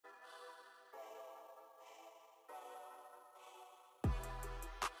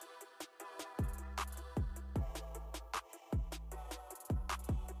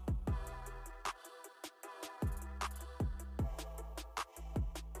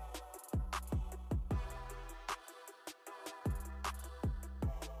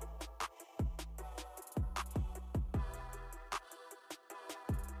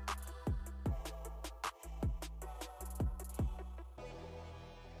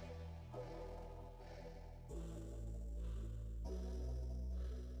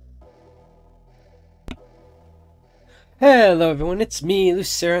Hello everyone, it's me,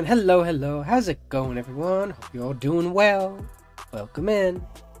 Lucerne. Hello, how's it going everyone? Hope you're all doing well. Welcome in.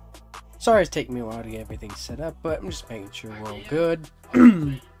 Sorry it's taking me a while to get everything set up, but I'm just making sure we're all good.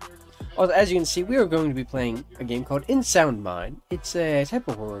 Also, as you can see, we are going to be playing a game called In Sound Mind. It's a type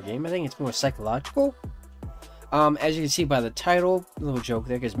of horror game. I think it's more psychological. As you can see by the title, a little joke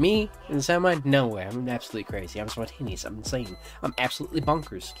there, because me, In Sound Mind, no way, I'm absolutely crazy. I'm spontaneous, I'm insane. I'm absolutely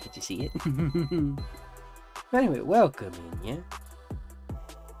bonkers. Can't you see it? Anyway, welcome in,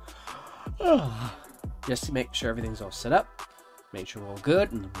 yeah? Just to make sure everything's all set up, make sure we're all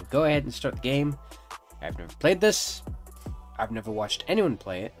good, and we'll go ahead and start the game. I've never played this. I've never watched anyone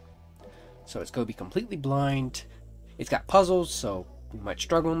play it. So it's going to be completely blind. It's got puzzles, so we might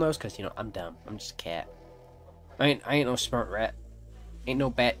struggle in those, because, you know, I'm dumb. I'm just a cat. I ain't no smart rat. Ain't no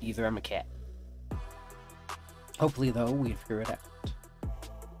bat either, I'm a cat. Hopefully, though, we can figure it out.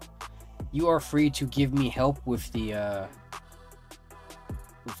 You are free to give me help with the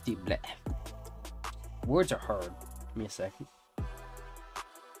bleh. Words are hard. Give me a second.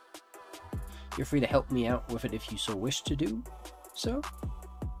 You're free to help me out with it if you so wish to do so.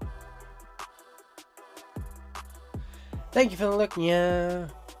 Thank you for the look, yeah.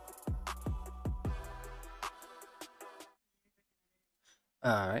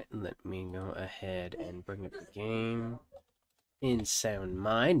 Alright, let me go ahead and bring up the game. In Sound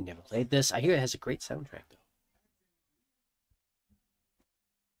Mind. Never played this. I hear it has a great soundtrack, though.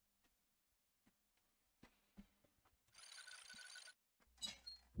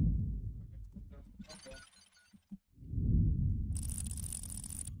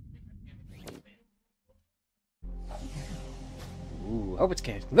 Ooh, hope it's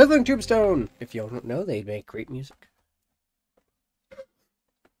good. Living Tombstone! If y'all don't know, they make great music.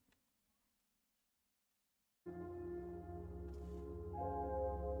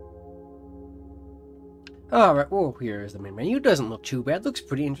 Alright, well, here is the main menu. Doesn't look too bad. Looks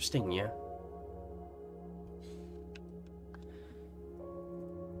pretty interesting, yeah.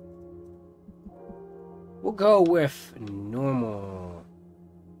 We'll go with normal.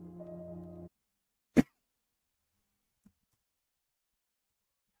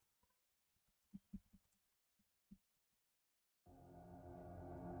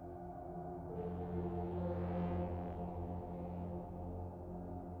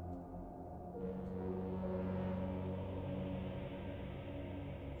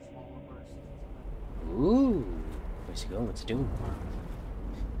 Ooh, where's he going? What's he doing?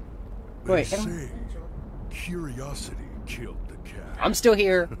 Wait, they say curiosity killed the cat. I'm still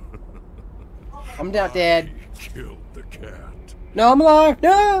here. I'm not dead. Killed the cat. No, I'm alive.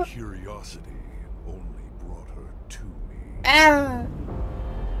 No. Curiosity only brought her to me. Ah.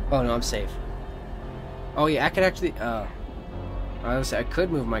 Oh no, I'm safe. Oh yeah, I could actually. I could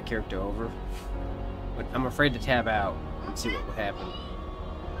move my character over, but I'm afraid to tab out and see what would happen.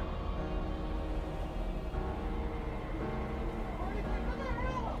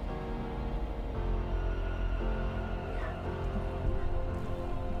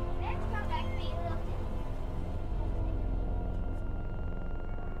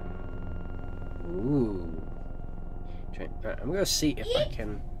 Ooh. I'm gonna see if I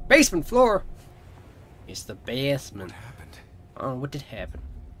can. Basement floor! It's the basement. What happened? Oh, what did happen?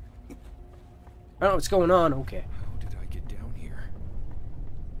 I don't know what's going on. Okay. How did I get down here?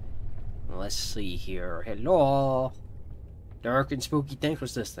 Let's see here. Hello. Dark and spooky things.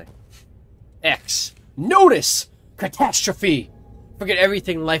 What's this thing? X. Notice! Catastrophe! Forget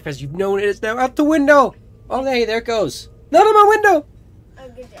everything in life as you've known it is now out the window! Oh, hey, there it goes. Not on my window!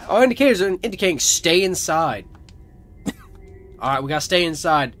 Our indicators are indicating stay inside. Alright, we gotta stay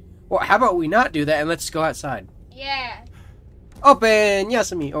inside. Well, how about we not do that and let's go outside? Yeah. Open!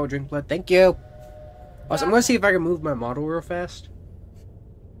 Yasumi! Oh, drink blood. Thank you. Also, I'm gonna see if I can move my model real fast.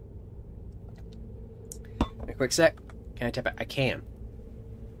 A quick sec. Can I tap it? I can.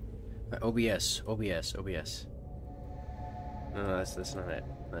 OBS. OBS. OBS. No, that's not it.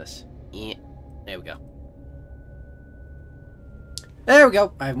 This. Yeah. There we go. There we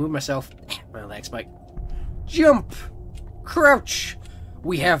go. I've moved myself. My leg spike. Jump! Crouch!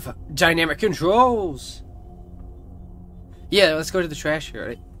 We have dynamic controls! Yeah, let's go to the trash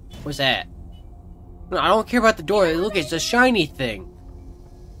here. What's that? No, I don't care about the door. Look, it's a shiny thing.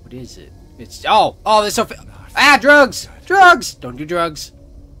 What is it? It's... Oh! Oh, there's so... Ah, drugs! Drugs! Don't do drugs.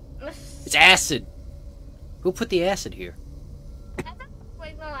 It's acid. Who put the acid here?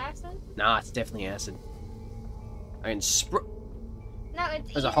 Wait, no acid? Nah, it's definitely acid. I can spr... No,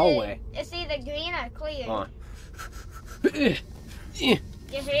 it's There's a hallway. It's either green or clear. Hold on. You're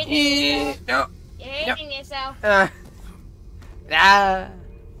hurting yourself. No. You're hurting yourself. Ah.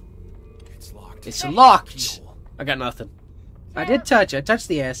 It's locked. It's locked. I got nothing. I did touch. I touched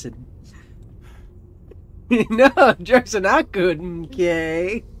the acid. No, drugs are not good,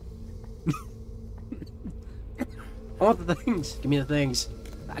 okay? I want the things. Give me the things.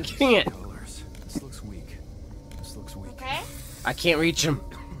 I can't. This looks weak. This looks weak. Okay. I can't reach them.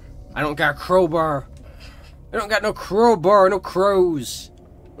 I don't got a crowbar. I don't got no crowbar, no crows.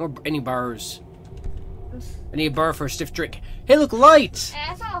 Or any bars. I need a bar for a stiff drink. Hey, look, light!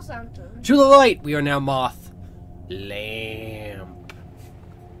 I saw something. To the light! We are now moth. Lamp.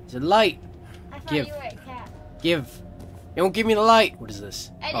 Is it light? I thought Give. you were a cat. Give. It won't give me the light. What is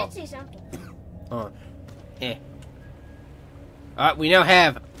this? I Oh. did see something. Oh. Eh. Alright, we now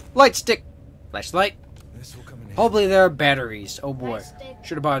have light stick. Flashlight. This will come in handy. Hopefully there are batteries. Oh boy. Light stick.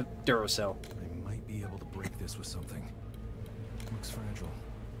 Should have bought a Duracell. I might be able to break this with something. Looks fragile.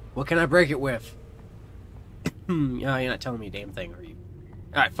 What can I break it with? Yeah, you're not telling me a damn thing, are you?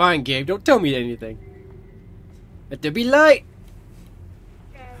 Alright, fine, Gabe. Don't tell me anything. Let there be light.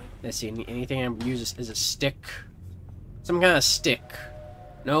 Let's see. Anything I can use is a stick. Some kind of stick.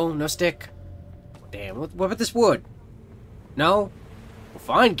 No, no stick. Damn. What about this wood? No? Well,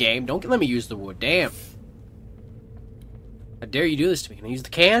 fine, Gabe. Don't let me use the wood. Damn. How dare you do this to me? Can I use the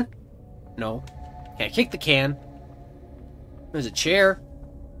can? No. Can I kick the can? There's a chair.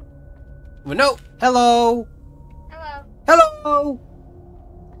 Well, no. Hello. Hello. Hello.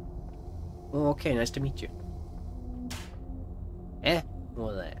 Oh, okay. Nice to meet you. What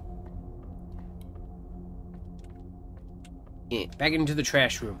was that? Yeah, back into the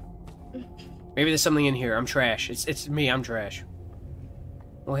trash room. Maybe there's something in here. I'm trash. It's me. I'm trash.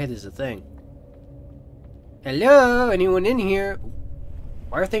 Oh, hey, there's a thing. Hello? Anyone in here?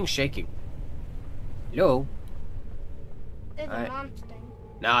 Why are things shaking? Hello? There's a Alright. monster.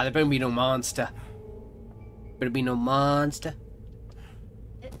 Nah, there better be no monster. Better be no monster.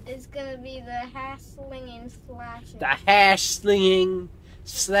 It's gonna be the hash-slinging slasher. The hash slinging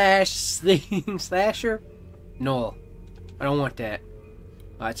slasher? No, I don't want that.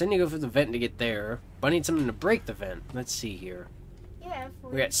 Alright, so I need to go for the vent to get there. But I need something to break the vent. Let's see here. Yeah.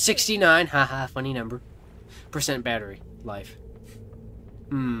 We're at 69, haha, funny number. % battery life.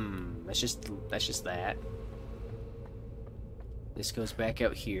 That's just that. This goes back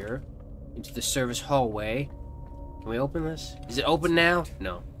out here into the service hallway. Can we open this? Is it open now?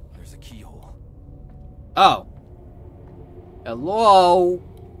 No. There's a keyhole. Oh. Hello.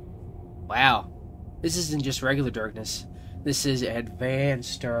 Wow. This isn't just regular darkness. This is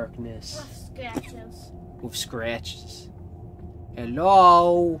advanced darkness With scratches. with scratches.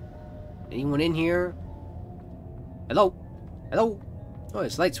 Hello. Anyone in here? Hello. Hello. Oh,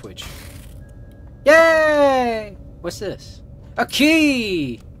 it's light switch. Yay! What's this? A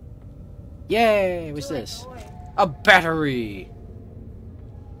key. Yay! What's Do it, this? boy. A battery.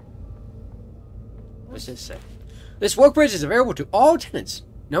 What's this say? This workbench is available to all tenants.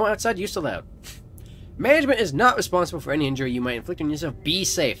 No outside use allowed. Management is not responsible for any injury you might inflict on yourself. Be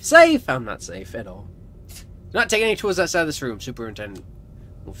safe. Safe? I'm not safe at all. Do not take any tools outside this room, Superintendent.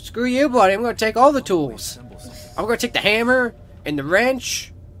 Well, screw you, buddy. I'm going to take all the tools. I'm going to take the hammer and the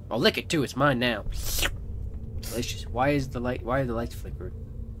wrench. I'll lick it too. It's mine now. Delicious. Why is the light? Why are the lights flickered?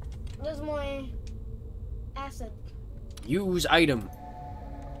 There's more acid. Use item.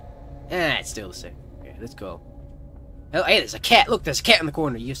 Ah, it's still the same. Okay, let's go. Oh, hey, there's a cat. Look, there's a cat in the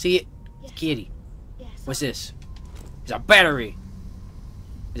corner. You see it? Yes. Kitty. Yes. What's this? It's a battery.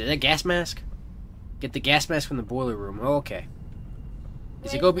 Is it a gas mask? Get the gas mask from the boiler room. Oh, okay.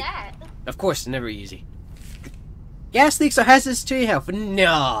 Is it Where's go be? that? Of course, it's never easy. Gas leaks are hazardous to your health.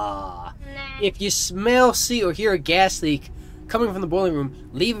 Nah. Nah. If you smell, see, or hear a gas leak coming from the boiler room,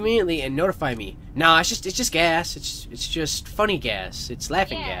 leave immediately and notify me. Nah, it's just gas. It's just funny gas. It's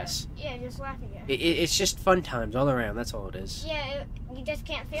laughing gas. Yeah, just laughing at. It's just fun times all around. That's all it is. Yeah, you just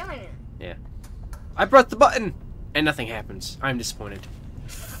can't feel in it. I pressed the button, and nothing happens. I'm disappointed.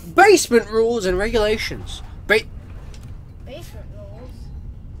 Basement rules and regulations. Basement rules.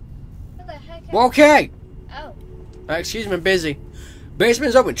 What the heck? Okay. Oh. Excuse me, I'm busy. Basement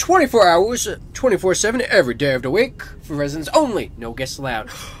is open 24 hours, 24/7 every day of the week for residents only. No guests allowed.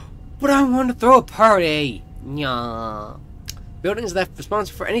 But I want to throw a party. Nyah. Building is left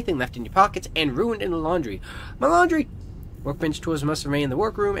responsible for anything left in your pockets and ruined in the laundry. My laundry. Workbench tools must remain in the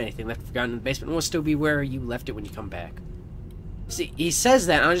workroom. Anything left forgotten in the basement will still be where you left it when you come back. See, he says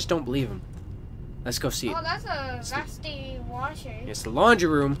that, and I just don't believe him. Let's go see it. Oh, that's a rusty washer. It's the laundry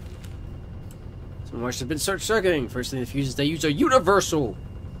room. Some washers have been circulating. First thing the fuses they use are universal.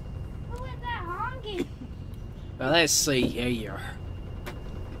 Who is that honky? Well, let's see here.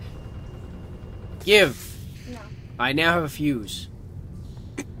 Give. No. I now have a fuse.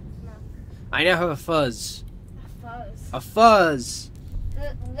 No. I now have a fuzz. fuzz. A fuzz.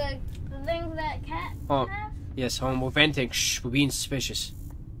 The thing that cat Oh. have? Yes, home. We're venting. Shh, we're being suspicious.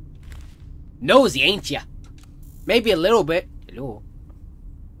 Nosy, ain't ya? Maybe a little bit. Hello.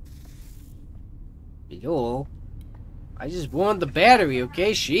 Hello. I just want the battery,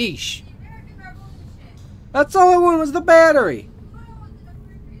 okay? Sheesh. That's all I wanted was the battery.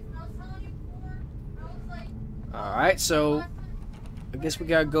 Alright, so I guess we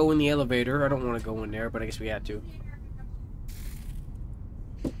gotta go in the elevator. I don't want to go in there, but I guess we have to.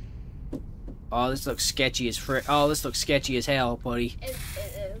 Oh, this looks sketchy as this looks sketchy as hell, buddy. It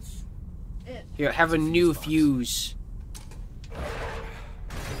is. Here, have a new fuse.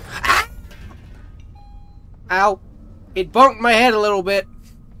 Ah! Ow. It bumped my head a little bit.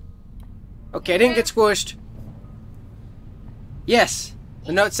 Okay, I didn't get squished. Yes.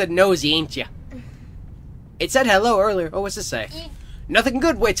 The note said nosy, ain't ya? It said hello earlier. Oh, what's this say? Nothing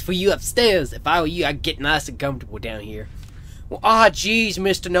good waits for you upstairs. If I were you, I'd get nice and comfortable down here. Well, jeez,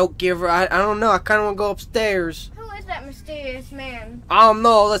 Mr. Note Giver. I don't know. I kind of want to go upstairs. Who is that mysterious man? I don't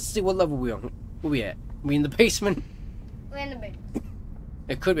know. Let's see what level we on. Where we at? We in the basement? We're in the basement.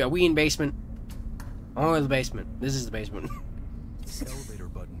 It could be. Are we in basement? Oh, the basement. This is the basement. The elevator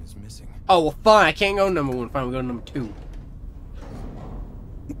button is missing. Oh, well, fine. I can't go to number 1. Fine, we'll go to number 2.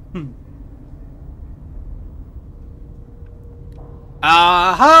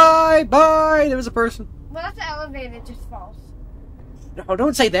 Hi, bye. There was a person. Well, that's the elevator just falls. No,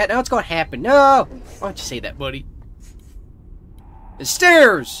 don't say that. Now it's going to happen. No. Why don't you say that, buddy? The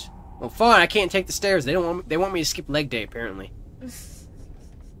stairs. Well, fine. I can't take the stairs. They don't want me. They want me to skip leg day, apparently.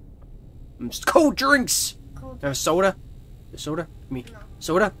 Cold drinks. Have a soda. A soda. Me. No.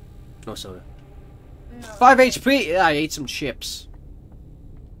 Soda. No soda. No. 5 HP. Yeah, I ate some chips.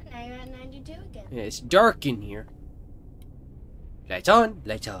 Now you're at 92 again. Yeah, it's dark in here. Lights on,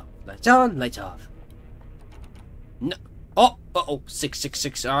 lights off, lights on, lights off. No. Oh, uh-oh,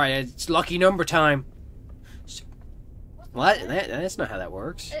 666. All right, it's lucky number time. What? That's not how that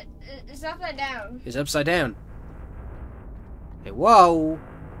works. It's upside down. It's upside down. Hey, whoa.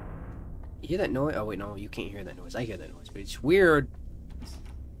 You hear that noise? Oh, wait, no, you can't hear that noise. I hear that noise, but it's weird.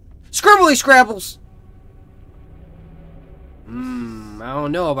 Scribbly Scrabbles! I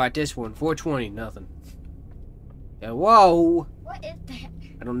don't know about this one. 420, nothing. Yeah, whoa. What is that?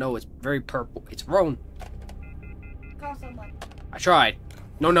 I don't know, it's very purple. It's Roan. Call someone. I tried.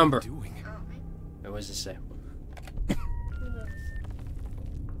 No number. Doing. Oh, What does this say? who knows?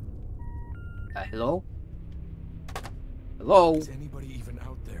 Hello? Hello? Is anybody even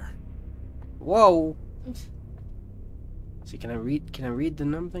out there? Whoa. See, can I read the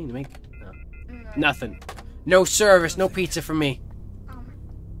number thing to make? No. No. Nothing. No service, no pizza for me.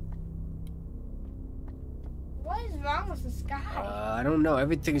 What is wrong with the sky? I don't know.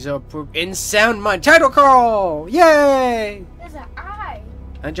 Everything's up. In Sound Mind. Title call! Yay! There's an eye.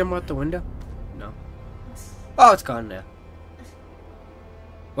 Can I jump out the window? No. Oh, it's gone now.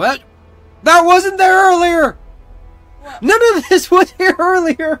 What? That wasn't there earlier! What? None of this was here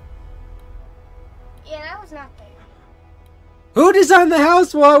earlier! Yeah, that was not there. Who designed the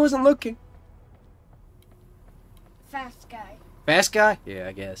house while I wasn't looking? Fast guy. Fast guy? Yeah,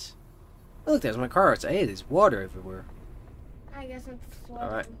 I guess. Oh, look, there's my car. It's, hey, there's water everywhere. I guess I'm floating.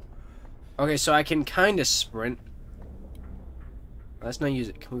 Alright. Okay, so I can kind of sprint. Let's not use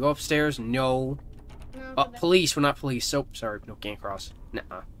it. Can we go upstairs? No. No, Oh, police. We're not police. So, sorry. No, can't cross.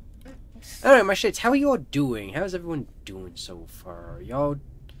 Nuh-uh. Alright, my shits. How are you all doing? How's everyone doing so far? Y'all...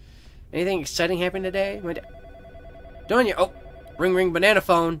 Anything exciting happened today? Donya. Oh. Ring, ring, banana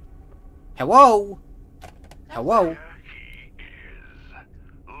phone. Hello? Hello?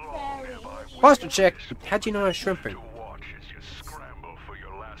 Posture check. How'd you know I was shrimping?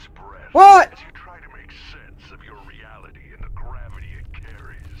 What? As you try to make sense of your reality and the gravity it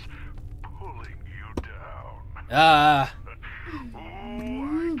carries, pulling you down.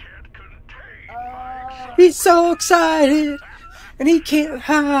 Ooh, I can't contain my excitement. He's so excited, and he can't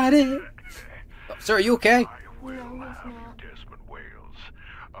hide it. Oh, sir, are you okay? I will have you, Desmond Wales.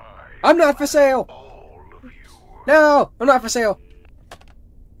 I'm not for sale. All of you. No, I'm not for sale.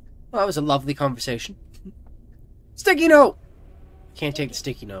 Well, that was a lovely conversation. Sticky note. Can't take the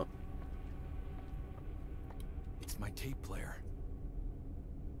sticky note. It's my tape player.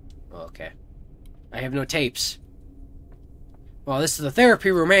 Okay. I have no tapes. Well, this is the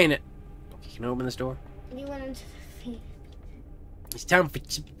therapy room, ain't it? Okay, can I open this door? You went into the feet. It's time for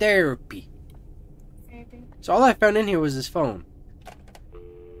some therapy. Therapy. So all I found in here was this phone.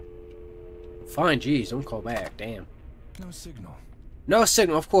 Fine, geez, don't call back, damn. No signal. No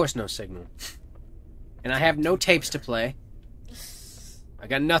signal, of course no signal. And I have no tapes to play. I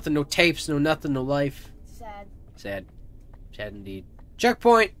got nothing, no tapes, no nothing, no life. Sad. Sad. Sad indeed.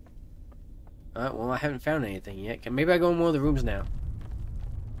 Checkpoint! Well, I haven't found anything yet. Maybe I go in one of the rooms now.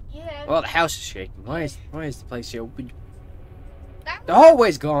 Yeah. Well, the house is shaking. Why is the place here open? That The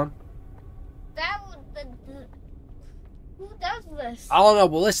hallway's gone. That was who does this? I don't know,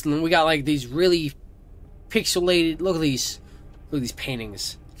 but listen, we got like these really pixelated. Look at these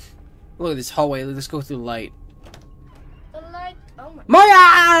paintings. Look at this hallway. Let's go through the light. The light. Oh my.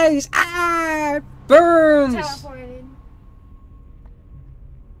 My eyes! Ah! It burns! Teleported.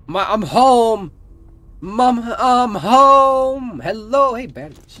 I'm home! Mom, I'm home! Hello! Hey,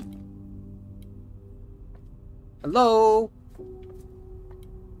 batteries. Hello?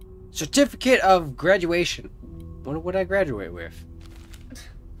 Certificate of graduation. Wonder what I graduate with.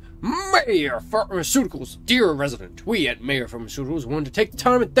 Mayor Pharmaceuticals, dear resident, we at Mayor Pharmaceuticals want to take the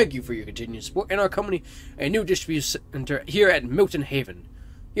time and thank you for your continued support in our company, a new distribution center here at Milton Haven.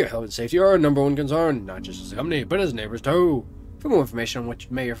 Your health and safety are our number one concern, not just as a company, but as neighbors too. For more information on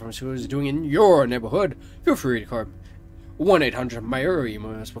what Mayor Pharmaceuticals is doing in your neighborhood, feel free to call 1-800-MAYOR or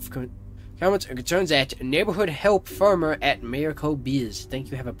email us with comments and concerns at neighborhoodhelpfarmer@mayorcobiz. Thank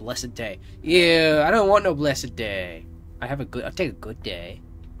you. Have a blessed day. Yeah, I don't want no blessed day. I'll take a good day.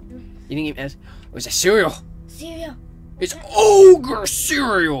 You didn't even ask. Oh, it's a cereal. Cereal. It's ogre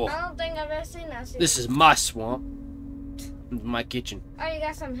cereal. I don't think I've ever seen that cereal. This is my swamp. My kitchen. Oh, you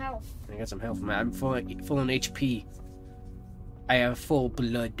got some health. I got some health, man. I'm full on HP. I have full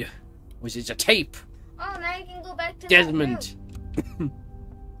blood. Which is a tape. Oh, now you can go back to Desmond.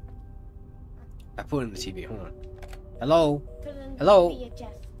 I put it in the TV. Hold on. Hello? That room. Hello?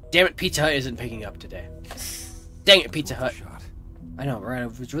 Damn it, Pizza Hut isn't picking up today. Dang it, Pizza Hut. I know, right? I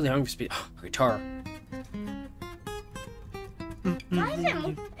was really hungry for speed. Guitar. Why is it?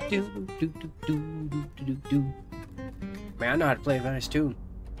 Man, I know how to play a nice tune.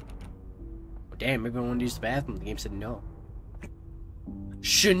 Well, damn, maybe I want to use the bathroom. The game said no.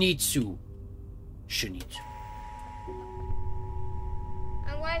 Shunitsu.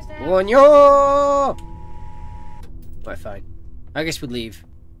 And why is that? Bonyo! Alright, fine. I guess we leave.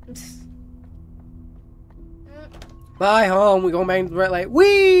 Bye, home. We going back to the red light.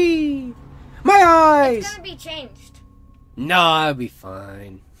 Whee! My eyes! It's gonna be changed. Nah, I'll be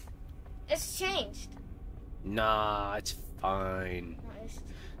fine. It's changed. Nah, it's fine.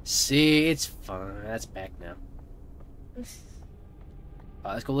 See, it's fine. That's back now.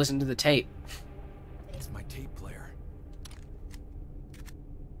 Let's go listen to the tape. It's my tape player.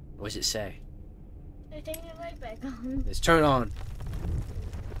 What does it say? They're taking your light back on. Let's turn it on.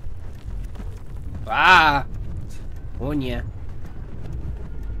 Ah! Oh, yeah.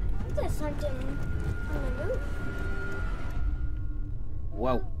 There's something on the roof.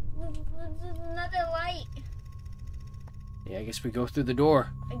 Whoa. There's another light. Yeah, I guess we go through the door.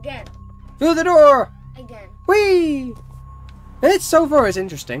 Again. Through the door! Again. Whee! It's so far, it's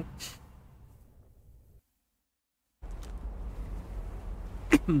interesting.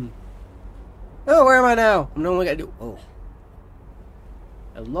 Oh, where am I now? I'm no one gotta do. Oh.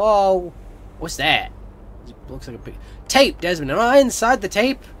 Hello? What's that? It looks like a big tape, Desmond. Am I inside the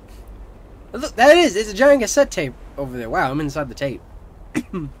tape? Look, that is. It's a giant cassette tape over there. Wow, I'm inside the tape. A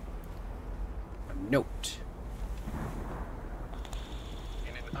note.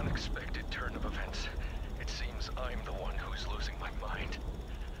 In an unexpected turn of events, it seems I'm the one who's losing my mind.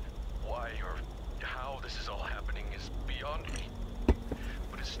 Why or how this is all happening is beyond me.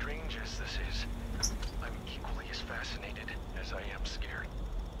 But as strange as this is, I'm equally as fascinated as I am scared.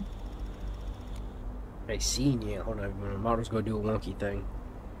 I seen you. Hold on, my model's gonna do a wonky thing.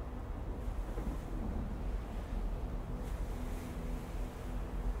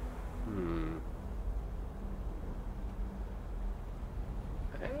 I'm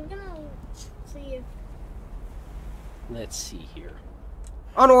gonna see if. Let's see here.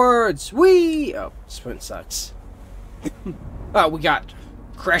 Onwards! Whee! Oh, sprint sucks. Oh, we got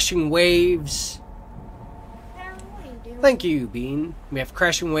crashing waves. What are you doing? Thank you, Bean. We have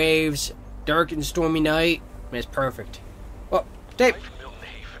crashing waves, dark and stormy night. It's perfect. Oh, tape. Life in Milton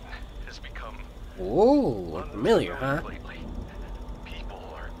Haven has become Oh, familiar, huh? lately. People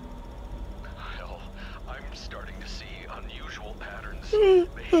are... Hell, I'm starting to see unusual patterns,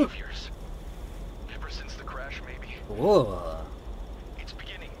 behaviors. Ever since the crash, maybe. Whoa. It's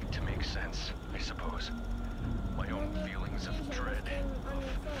beginning to make sense, I suppose. My own feelings of dread, of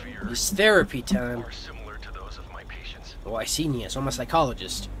fear, It's therapy time. are similar to those of my patients. Oh, I seen you, so I'm a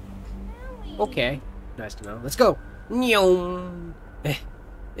psychologist. Okay. Nice to know. Let's go. Nyong. Eh.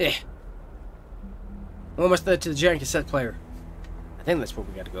 Almost there to the giant cassette player. I think that's where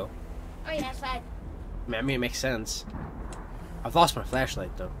we gotta go. Oh, yeah, side. I mean, it makes sense. I've lost my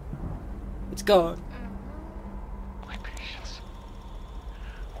flashlight, though. It's gone.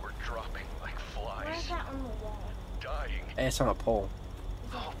 It's on a pole.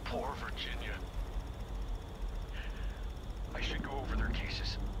 Oh, poor Virginia. I should go over their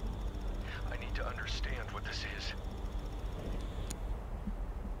cases. I need to understand what this is.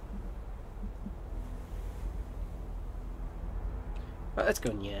 Right, let's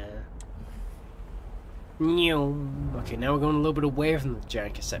go, yeah. Okay, now we're going a little bit away from the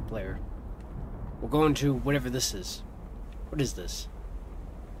giant cassette player. We're going to whatever this is. What is this?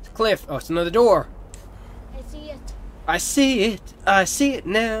 It's a cliff. Oh, it's another door. I see it. I see it. I see it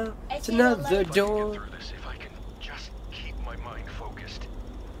now. I It's see the another light. If I can get door. through this, if I can just keep my mind focused.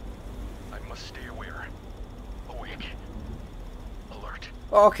 I must stay aware. Awake. Alert.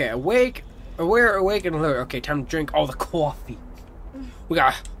 Okay, awake, aware, awake, and alert. Okay, time to drink all the coffee. We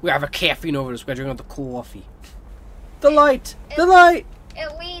gotta have a caffeine over this. We gotta drink all the coffee. The light! The light!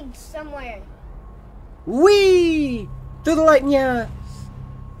 It leads somewhere. Wee! Through the light, yeah.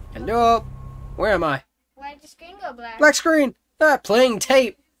 Hello? Where am I? Why did the screen go black? Black screen! Ah, playing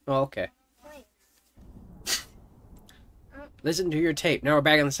tape. Oh, okay. Wait. Listen to your tape. Now we're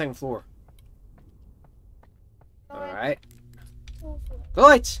back on the second floor. Alright. The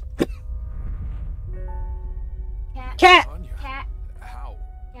lights! Cat. Cat! Anya, Cat. how?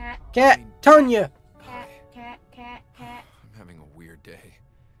 Cat. Cat! Tonya! Cat. Cat. Cat. Cat. I'm having a weird day.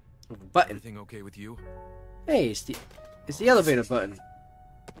 Button. Everything okay with you? Hey, it's the elevator button.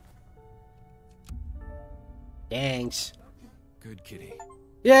 Thanks. Good kitty.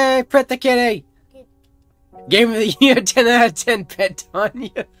 Yay, pet the kitty! Game of the year, 10 out of 10, pet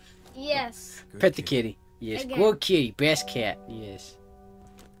Tonya. Yes. Good Pet the kitty. Yes, Again. good kitty, best cat. Yes.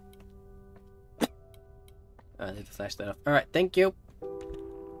 I need to flash that off. Alright, thank you.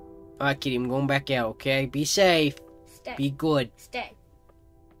 Alright, kitty, I'm going back out, okay? Be safe. Stay. Be good. Stay.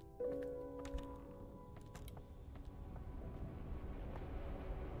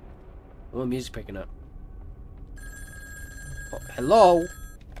 Oh, music picking up. Oh, hello?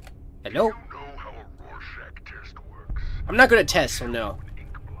 Hello? You know how a Rorschach test works. I'm not good at tests, so no. An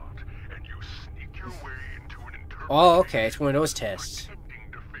ink blot, and you sneak your way into an interpretation Oh, okay, it's one of those tests.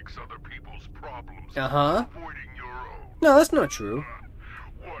 pretending to fix other people's problems, Uh-huh. avoiding your own. No, that's not true.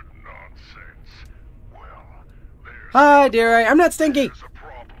 What nonsense. Well, there's, Hi, dearie. I'm not stinky. there's a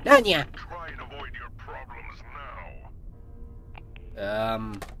problem. Tonya. Try and avoid your problems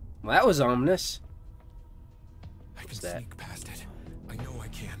now. Well, that was ominous. I can What's that? sneak past it. I know I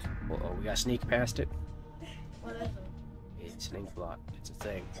can. Uh-oh, we gotta sneak past it. What is it? It's an ink blot. It's a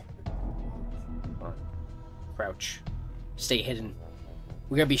thing. Come on. Crouch. Stay hidden.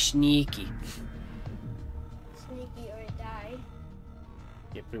 We gotta be sneaky. Sneaky or die.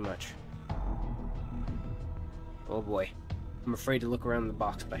 Yeah, pretty much. Oh boy. I'm afraid to look around the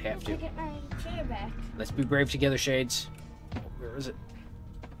box, but I have To to. get my chair back. Let's be brave together, Shades. Oh, where is it?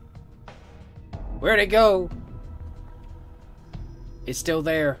 Where'd it go? It's still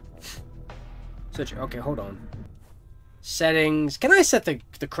there. Switch. Okay, hold on. Settings. Can I set the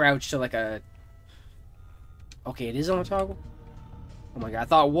crouch to like a... Okay, it is on a toggle? Oh my god, I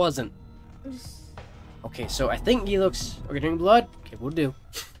thought it wasn't. Okay, so I think he looks... Okay, drink blood? Okay, we'll do.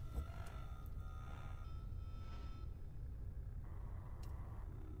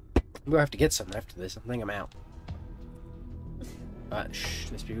 We'll have to get something after this. I think I'm out. Shh,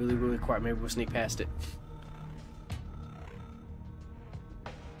 let's be really, really quiet. Maybe we'll sneak past it.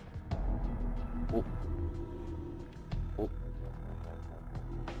 Oh. Oh.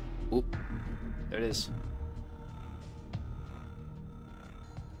 Oh. There it is.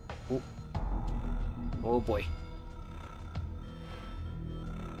 Oh. Oh boy.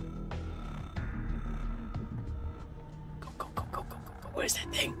 Go, go, go, go, go, go, go. Where's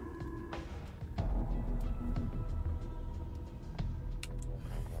that thing?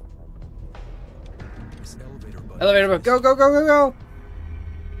 This elevator button. Elevator, go, go, go, go, go!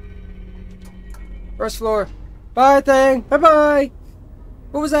 First floor. Bye, thing. Bye, bye.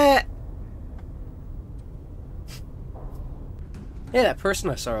 What was that? Yeah, that person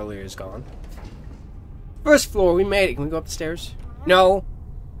I saw earlier is gone. First floor, we made it. Can we go up the stairs? No.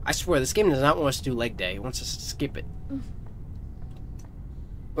 I swear, this game does not want us to do leg day. It wants us to skip it.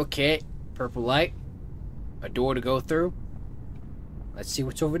 Okay. Purple light. A door to go through. Let's see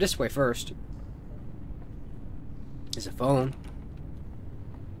what's over this way first. There's a phone.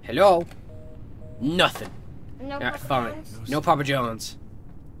 Hello? Nothing. No Alright, Papa fine. John's? No Papa John's.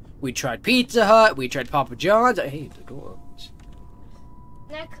 We tried Pizza Hut. We tried Papa John's. Hey, the door opens.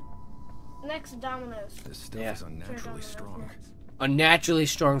 Next Domino's. This stuff Yeah. is Try unnaturally Domino's strong. next. Unnaturally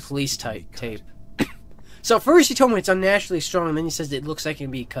strong police tape. So first he told me it's unnaturally strong, and then he says it looks like it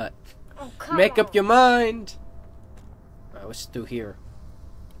can be cut. Oh, come Make on. up your mind. Alright, what's through here?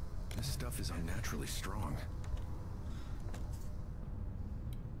 This stuff is unnaturally strong.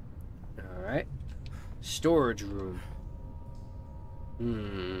 Storage room.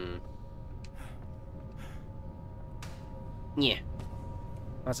 Yeah.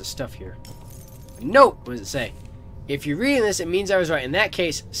 Lots of stuff here. Note! What does it say? If you're reading this, it means I was right. In that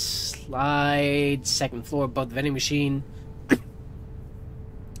case, slide second floor above the vending machine.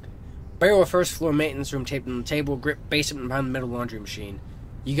 Barrel of first floor maintenance room taped on the table. Grip basement behind the metal laundry machine.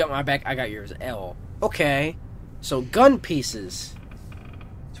 You got my back, I got yours. L. Okay. So, gun pieces.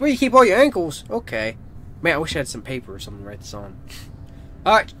 It's where you keep all your ankles. Okay. Man, I wish I had some paper or something to write this on.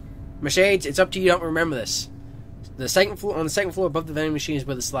 Alright. My shades, it's up to you. Don't remember this. The second floor, on the second floor above the vending machine is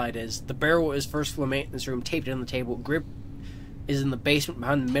where the slide is. The barrel is first floor maintenance room, taped on the table. Grip is in the basement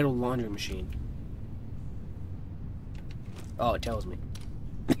behind the metal laundry machine. Oh, it tells me.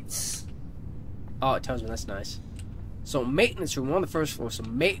 Oh, it tells me. That's nice. So, maintenance room on the first floor. So,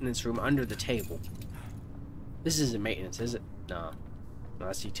 maintenance room under the table. This isn't maintenance, is it? No. No,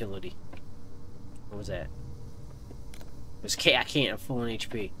 that's utility. What was that? I can't. I'm full on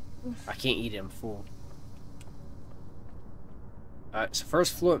HP. I can't eat it. I'm full. Alright, so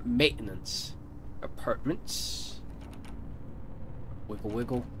first floor maintenance. Apartments. Wiggle,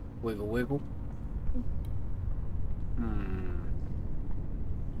 wiggle. Wiggle, wiggle.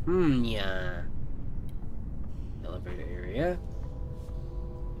 Yeah. Elevator area.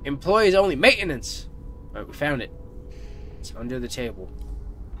 Employees only. Maintenance! Alright, we found it. It's under the table.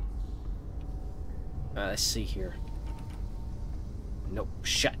 Let's see here. Nope.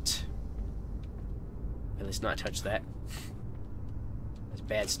 Shut. Okay, let's not touch that. That's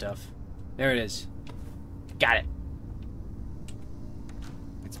bad stuff. There it is. Got it.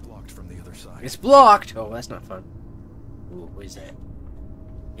 It's blocked from the other side. It's blocked! Oh, that's not fun. Ooh, what is that?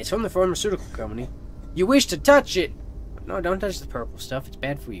 It's from the pharmaceutical company. You wish to touch it! No, don't touch the purple stuff. It's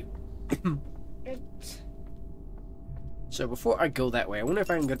bad for you. So before I go that way, I wonder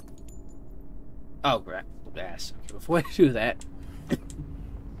if I can go... Oh, crap. Ass. Okay, before I do that,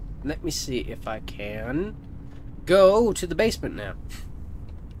 let me see if I can go to the basement now.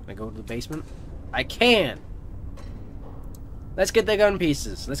 Can I go to the basement? I can! Let's get the gun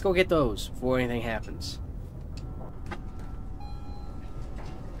pieces. Let's go get those before anything happens.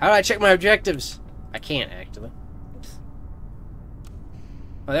 How do I check my objectives? I can't, actually.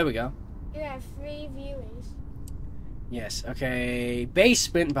 Oh, there we go. You have 3 viewers. Yes, okay.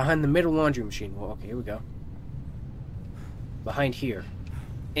 Basement behind the middle laundry machine. Well, okay, here we go. Behind here.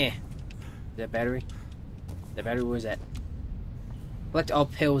 Is that battery? The battery, where is that? Collect all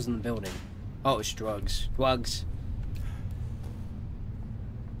pills in the building. Oh, it's drugs. Drugs.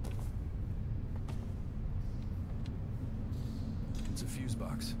 It's a fuse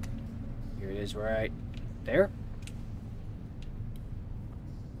box. Here it is, right there.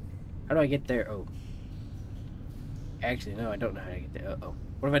 How do I get there? Oh. Actually, no, I don't know how to get there. Uh-oh.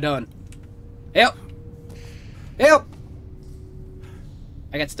 What have I done? Help! Help!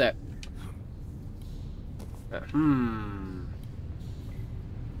 I got stuck.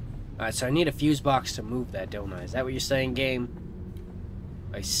 Alright, so I need a fuse box to move that, don't I? Is that what you're saying, game?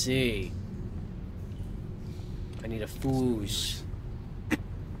 I see. I need a fuse.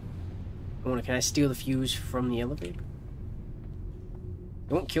 Can I steal the fuse from the elevator?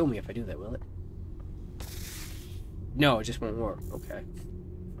 It won't kill me if I do that, will it? No, it just won't work. Okay.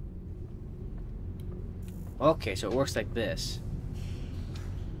 Okay, so it works like this.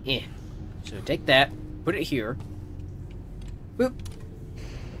 Yeah. So take that, put it here. Boop.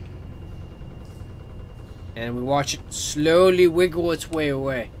 And we watch it slowly wiggle its way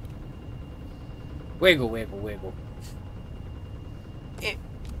away. Wiggle, wiggle, wiggle.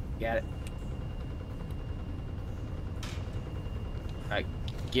 Got it. Alright,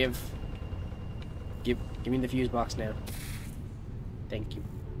 give me the fuse box now. Thank you.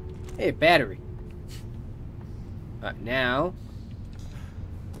 Hey, battery. Now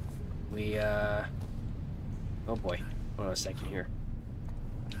we oh boy. Hold on a second here.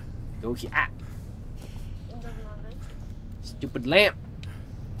 Go here. Ah! Stupid lamp.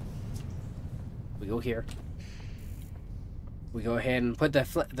 We go here. We go ahead and put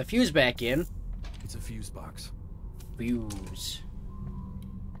the fuse back in. It's a fuse box. Fuse.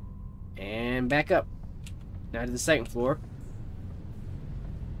 And back up. Now to the second floor.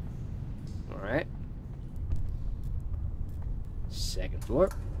 Alright. Second floor.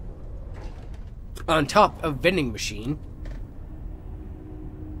 On top of vending machine.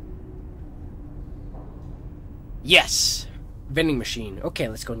 Yes! Vending machine. Okay,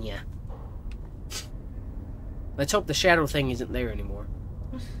 let's go, yeah. Let's hope the shadow thing isn't there anymore.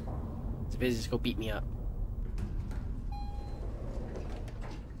 It's busy, just go beat me up.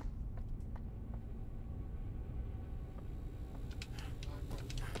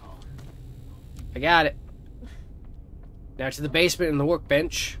 I got it. Now to the basement and the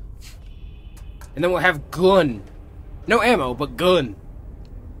workbench. And then we'll have gun. No ammo, but gun.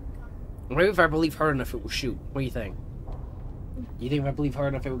 Maybe if I believe hard enough, it will shoot. What do you think? You think if I believe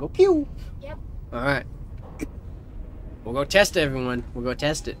hard enough, it will go pew? Yep. Alright. We'll go test it, everyone. We'll go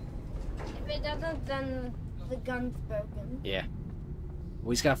test it. If it doesn't, then the gun's broken. Yeah.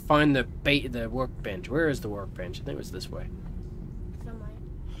 We just gotta find the workbench. Where is the workbench? I think it was this way.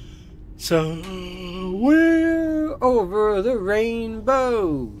 Somewhere over the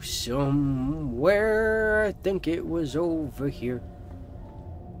rainbow. Somewhere. I think it was over here.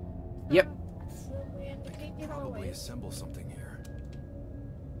 Yep. Probably assemble something here.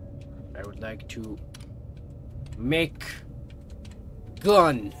 I would like to make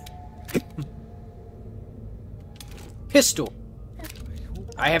gun. Pistol.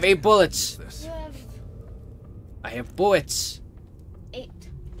 I have 8 bullets. You have I have bullets. 8.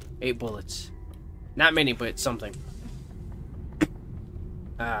 8 bullets. Not many, but something.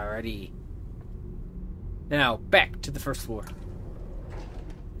 Alrighty. Now, back to the first floor.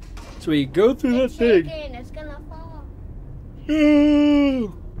 So we go through that It's thing. shaking, it's gonna fall.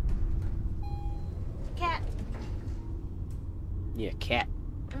 No. Cat Yeah, cat.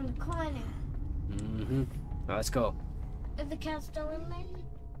 in the corner. Mm-hmm. Now let's go. Is the cat still in there?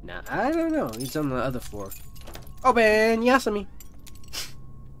 Nah, I don't know. He's on the other floor. Open, Yasami.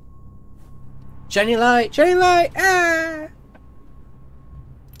 Shiny light, shiny light. Ah!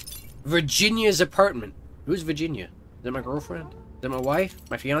 Virginia's apartment. Who's Virginia? Is that my girlfriend? Is that my wife?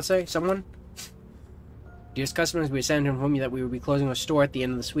 My fiance? Someone? Dearest customers, we sent inform you that we will be closing our store at the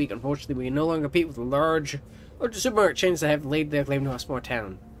end of this week. Unfortunately, we can no longer compete with the large supermarket chains that have laid their claim to our small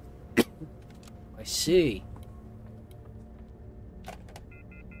town. I see.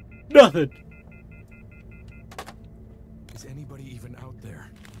 Nothing. Is anybody even out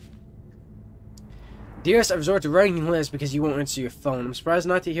there? Dearest, I've resorted to writing you letters because you won't answer your phone. I'm surprised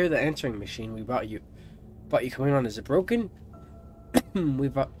not to hear the answering machine we bought you coming on. Is it broken?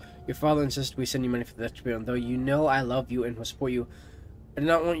 Your father insisted we send you money for the electric bill, and though you know I love you and will support you, I do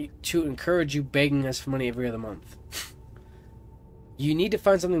not want you to encourage you begging us for money every other month. You need to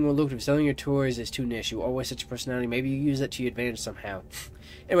find something more lucrative. Selling your toys is too niche. You always such a personality. Maybe you use it to your advantage somehow.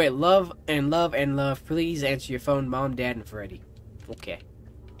 Anyway, love and love and love. Please answer your phone, Mom, Dad, and Freddy. Okay.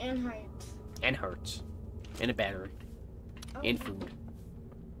 And hearts. And hearts. And a battery. Oh. And food.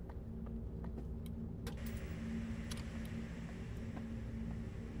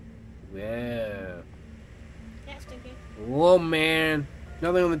 Whoa. That's okay. Whoa, man.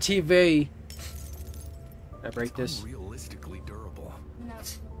 Nothing on the TV. Can I break It's this? unrealistically durable. No,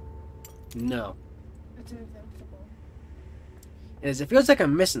 No. it's invincible. It feels like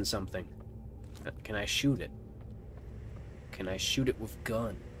I'm missing something. Can I shoot it? Can I shoot it with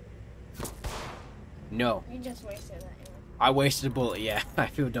gun? No. You just wasted that. I wasted a bullet, yeah. I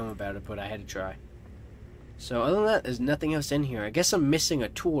feel dumb about it, but I had to try. So other than that, there's nothing else in here. I guess I'm missing a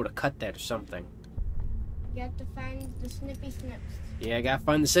tool to cut that or something. You have to find the snippy snips. Yeah, I gotta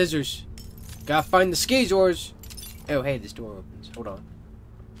find the scissors. Gotta find the skizors. Oh, hey, this door opens. Hold on.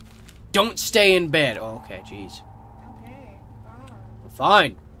 Don't stay in bed. Oh, okay, jeez. Okay. Oh.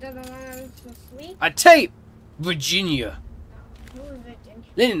 Fine. Doesn't want us to sleep? A tape! Virginia. Who is Virginia?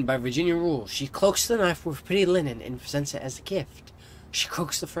 Linen by Virginia Rule. She cloaks the knife with pretty linen and presents it as a gift. She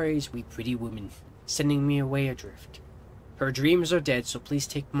croaks the phrase, "We pretty women," sending me away adrift. Her dreams are dead, so please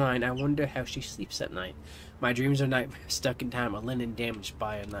take mine. I wonder how she sleeps at night. My dreams are nightmares stuck in time, a linen damaged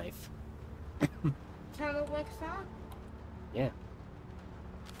by a knife. Sound like that? Yeah.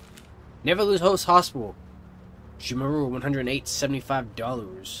 Never lose host hospital. Shimaru,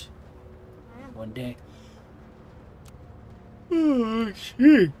 $108.75. One day. Oh,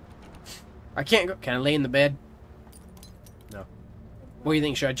 shit. I can't go. Can I lay in the bed? No. What do you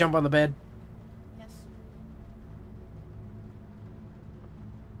think? Should I jump on the bed? Yes.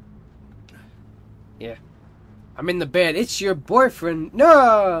 Yeah. I'm in the bed. It's your boyfriend.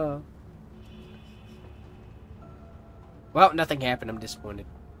 No! Well, nothing happened. I'm disappointed.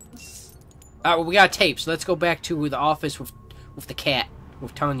 Alright, well, we got a tape, so let's go back to the office with the cat.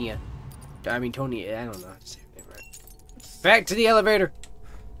 With Tanya. I mean, Tony. I don't know how to say her name right. Back to the elevator.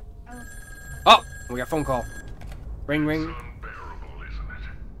 Oh, we got a phone call. Ring, ring. It's unbearable, isn't it?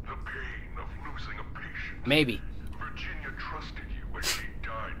 The pain of losing a patient. Maybe. Virginia trusted you and she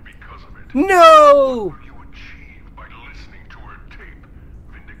died because of it. No! What will you achieve by listening to her tape?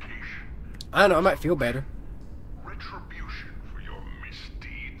 Vindication. I don't know. I might feel better. Retribution for your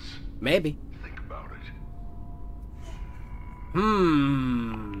misdeeds. Maybe. Think about it.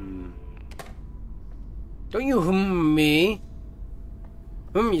 Don't you me.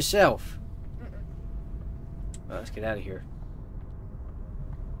 Yourself. Well, let's get out of here.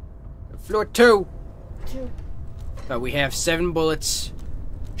 Floor 2. 2. We have 7 bullets.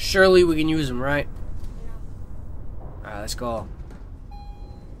 Surely we can use them, right? No. Alright, let's go.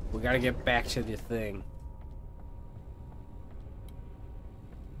 We gotta get back to the thing.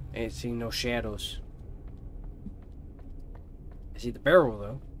 Ain't seeing no shadows. I see the barrel,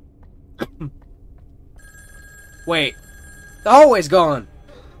 though. Wait. The hallway's gone.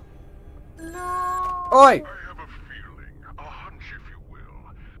 No. Oi! I have a feeling, a hunch if you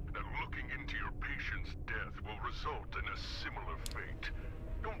will, that looking into your patient's death will result in a similar fate.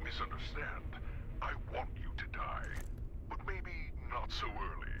 Don't misunderstand. I want you to die. But maybe not so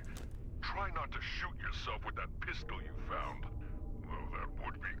early. Try not to shoot yourself with that pistol you found. Though that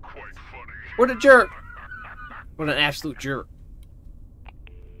would be quite funny. What a jerk! What an absolute jerk.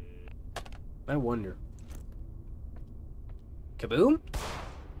 I wonder. Kaboom?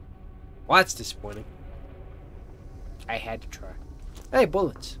 Well, that's disappointing. I had to try. Hey,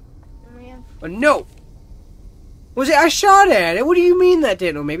 bullets. Man. Oh, no! Was it? I shot at it. What do you mean that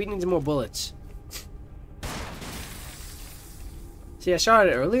didn't? Oh, maybe it needs more bullets. See, I shot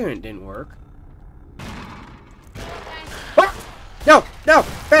it earlier and it didn't work. What? No! No!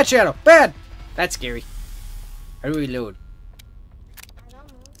 Bad shadow! Bad! That's scary. How do we reload? I don't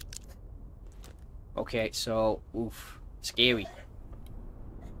know. Okay, so, oof. Scary.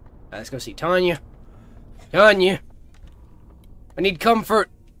 Let's go see Tanya. Tanya! I need comfort.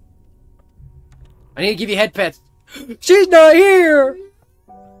 I need to give you head pets. She's not here!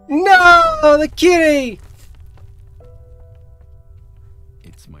 No! The kitty!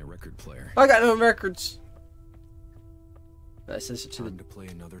 It's my record player. I got no records. Let's listen to Time the... to play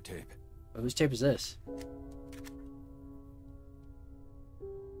another tape. Whose tape is this?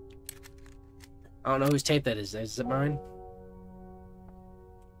 I don't know whose tape that is. Is it mine?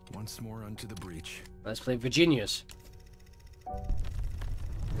 Once more onto the breach. Let's play Virginia's.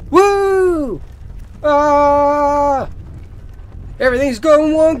 Woo! Ah! Everything's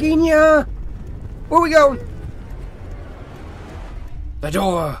going wonky, yeah. Where we going? The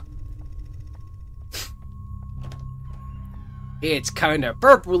door. It's kind of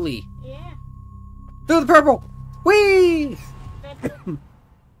purpley. Yeah. Through the purple. Whee! That's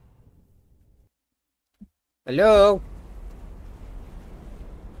Hello?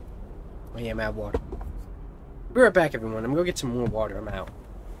 Oh yeah, I'm out of water. Be right back, everyone. I'm gonna go get some more water. I'm out.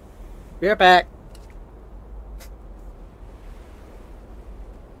 Be right back.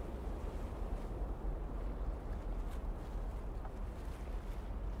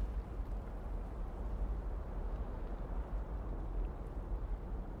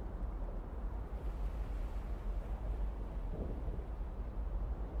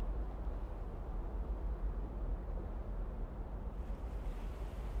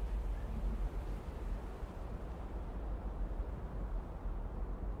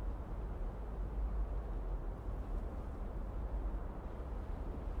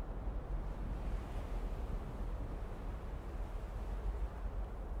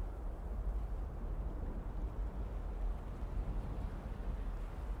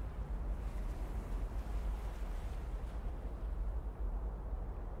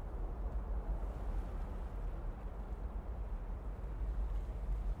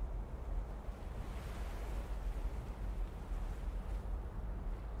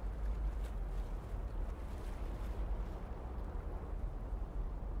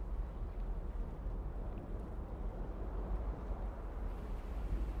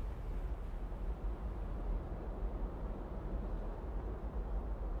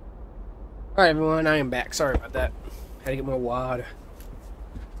 Alright, everyone, I am back. Sorry about that. Had to get more water.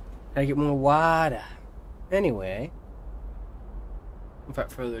 Had to get more water. Anyway,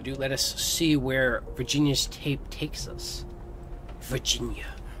 without further ado, let us see where Virginia's tape takes us. Virginia.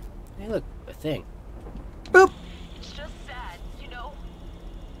 Hey, look, a thing. Boop! It's just sad, you know?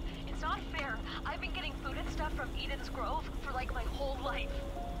 It's not fair. I've been getting food and stuff from Eden's Grove for like my whole life.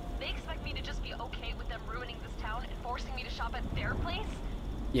 They expect me to just be okay with them ruining this town and forcing me to shop at their place?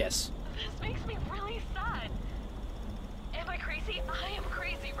 Yes. This makes me really sad. Am I crazy? I am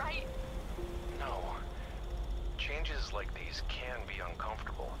crazy, right? No. Changes like these can be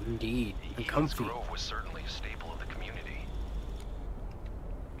uncomfortable. Indeed. And Eden's comfy. Grove was certainly a staple of the community.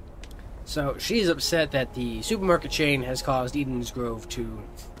 So, she's upset that the supermarket chain has caused Eden's Grove to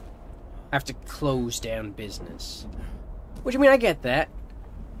have to close down business. Which, I mean, I get that.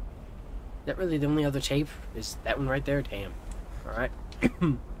 Is that really the only other tape? Is that one right there? Damn. Alright.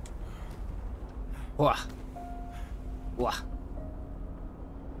 Wah. Wah.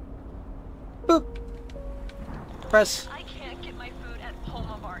 Boop. Press. I can't get my food at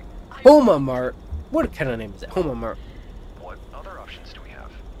Homa Mart. Homa Mart. What kind of name is that? Homo Mart. What other options do we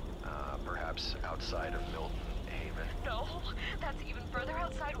have? Perhaps outside of Milton Haven? No, that's even further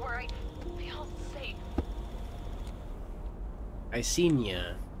outside where I feel safe. I seen ya.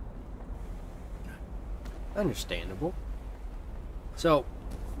 Understandable. So,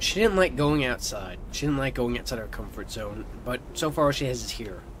 she didn't like going outside. She didn't like going outside her comfort zone, but so far all she has is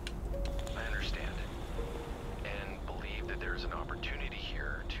here. I understand. And believe that there's an opportunity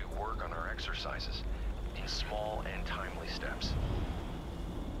here to work on our exercises in small and timely steps.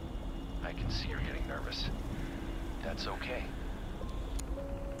 I can see you're getting nervous. That's okay.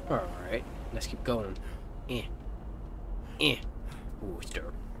 Alright, let's keep going. Ooh, it's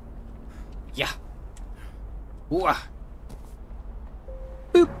dirt. Yeah. Ooh, ah.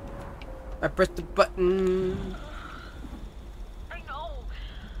 Boop. I pressed the button. I know.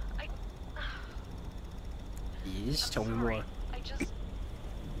 Yes, tell me Sorry. more. I just...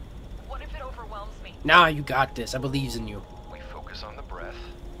 What if it overwhelms me? Nah, you got this. I believe in you. We focus on the breath.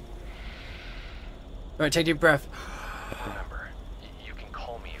 Alright, take a deep breath. Remember, you can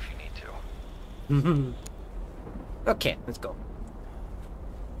call me if you need to. Okay, let's go.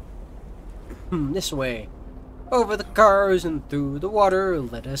 This way. Over the cars and through the water,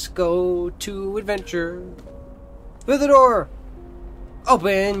 let us go to adventure. Through the door.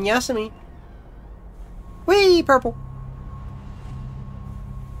 Open, Yasumi. Whee, purple.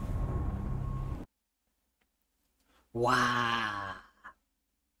 Wow.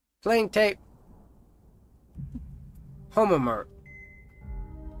 Playing tape. Homo Mart.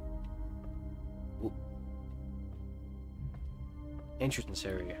 Entrance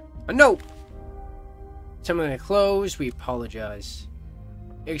area. A note! Something that closed. We apologize.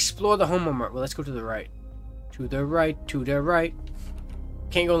 Explore the Homo Mart. Well, let's go to the right. To the right, to the right.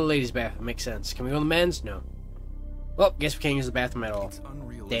 Can't go in the ladies' bathroom. Makes sense. Can we go in the men's? No. Well, guess we can't use the bathroom at all. It's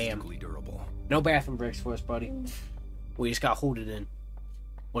unrealistically durable. No bathroom breaks for us, buddy. We just got hold it in.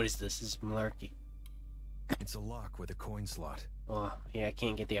 What is this? This is malarkey. It's a lock with a coin slot. Oh, yeah, I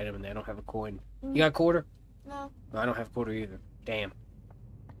can't get the item in there. I don't have a coin. You got a quarter? No. No, I don't have a quarter either. Damn.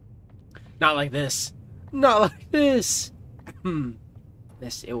 Not like this. Not like this.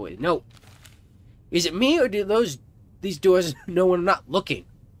 This. No. Is it me or do these doors know when I'm not looking?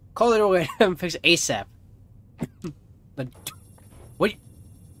 Call it away and fix it ASAP. What?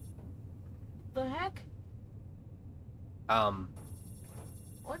 The heck?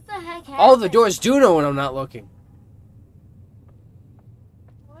 What the heck happened? All the doors do know when I'm not looking.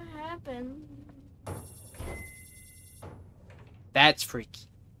 What happened? That's freaky.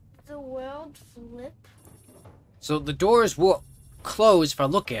 The world flip? So the doors will close if I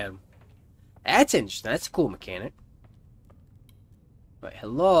look at them. That's interesting. That's a cool mechanic. But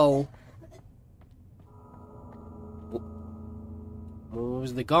hello. What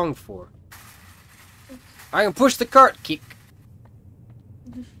was the gong for? I can push the cart. Kick.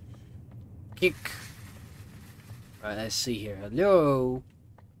 Kick. Alright, let's see here. Hello.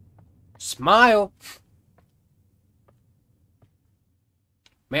 Smile.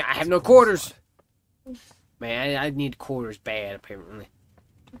 Man, I have no quarters. Man, I need quarters bad, apparently.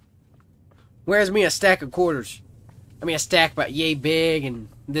 Where's me a stack of quarters? I mean, a stack about yay big and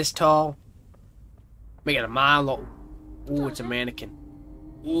this tall. Make it a mile long. Ooh, it's a mannequin.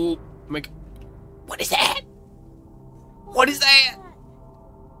 Ooh, what is that? What is that?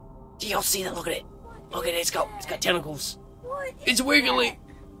 Do y'all see that? Look at it. Look at it. It's got tentacles. What? It's wiggly.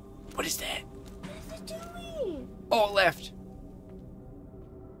 What is that? What is it doing? Oh, it left.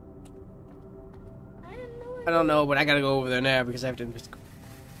 I don't know. I don't know, but I gotta go over there now because I have to investigate.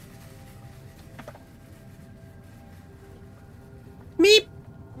 Meep!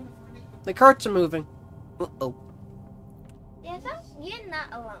 The carts are moving. Uh-oh. You're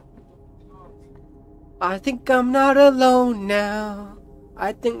not alone. I think I'm not alone now.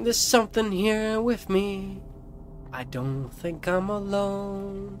 I think there's something here with me. I don't think I'm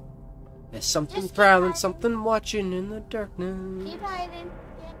alone. There's something Just keep prowling, hiding. something watching in the darkness. Keep hiding.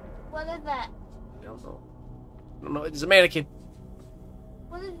 Yeah. What is that? I don't know. I don't know. It's a mannequin.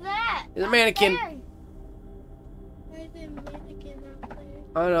 What is that? It's a Up mannequin. there. Where's the mannequin up there?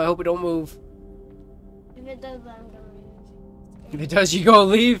 I don't know. I hope it don't move. If it does, I'm gonna be If it does, you go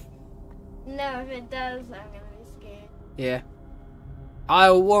leave. No, if it does, I'm gonna be scared. Yeah.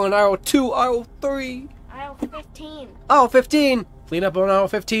 Aisle 1, aisle 2, aisle 3. Aisle 15. Aisle 15. Clean up on aisle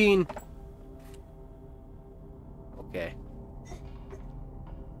 15. Okay.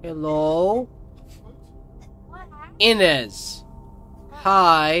 Hello? What happened? Inez.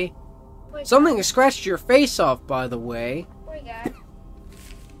 Hi. Wait, Something has scratched your face off, by the way. Wait, guys.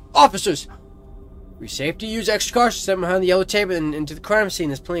 Officers! For your safety, use extra caution. Step behind the yellow tape and into the crime scene.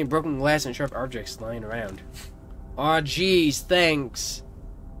 There's plenty of broken glass and sharp objects lying around. Aw, jeez, thanks.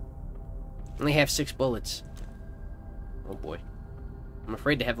 Only have 6 bullets. Oh boy. I'm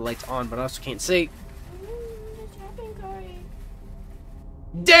afraid to have the lights on, but I also can't see.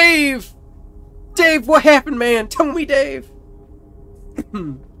 Dave! Dave, what happened, man? Tell me, Dave.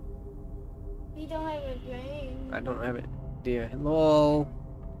 You don't have a brain. I don't have it. Dear. Hello.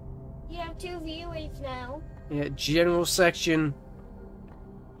 You have 2 viewers now. Yeah, general section.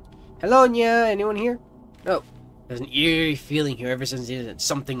 Hello, Nya. Anyone here? No. There's an eerie feeling here ever since the incident.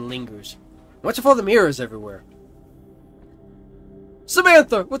 Something lingers. What's with all the mirrors everywhere?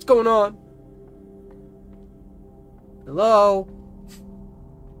 Samantha, what's going on? Hello?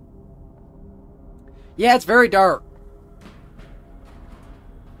 Yeah, it's very dark.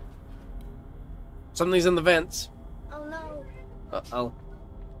 Something's in the vents. Oh no. Uh-oh.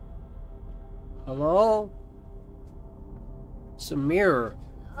 Hello? It's a mirror.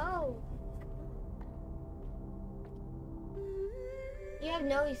 Oh. You have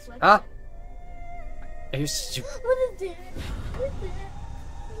no switch. Huh? What is that? What is that?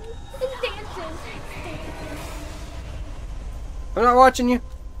 It's dancing. I'm not watching you.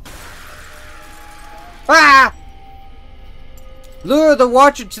 Ah! Lure the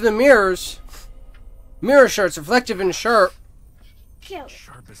watcher to the mirrors. Mirror shards reflective and sharp. Kill.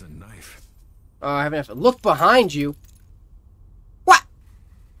 Sharp as a knife. Oh, I haven't have to look behind you. What?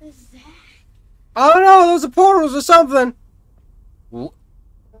 What is that? I don't know. Those are portals or something. What?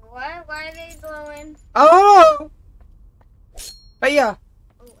 Why are they glowing? I don't know. But yeah.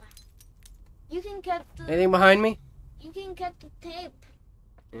 Oh. You can cut the. Anything behind me? You can cut the tape.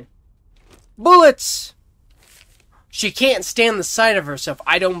 Bullets! She can't stand the sight of herself.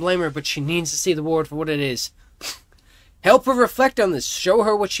 I don't blame her, but she needs to see the world for what it is. Help her reflect on this. Show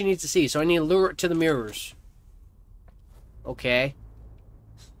her what she needs to see. So I need to lure it to the mirrors. Okay.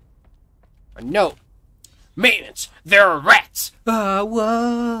 A note. Maintenance. There are rats.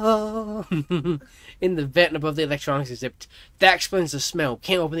 Whoa. In the vent above the electronics exhibit. That explains the smell.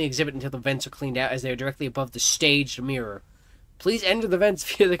 Can't open the exhibit until the vents are cleaned out, as they are directly above the staged mirror. Please enter the vents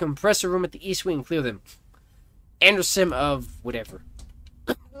via the compressor room at the east wing and clear them. Anderson of whatever.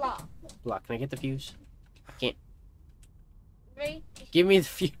 Block. Block. Can I get the fuse? I can't. Right. Give me the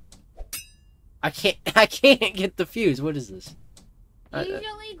fuse. I can't get the fuse. What is this?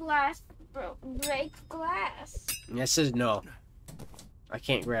 Usually glass breaks glass. It says no. I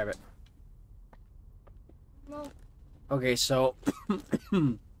can't grab it. No. Okay, so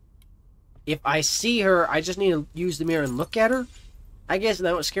if I see her, I just need to use the mirror and look at her. I guess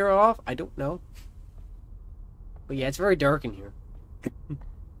that would scare her off. I don't know. But yeah, it's very dark in here.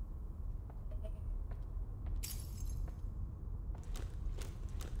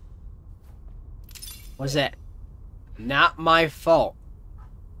 What's that? Not my fault.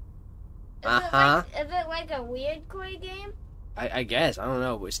 Is it like a weird koi game? I guess. I don't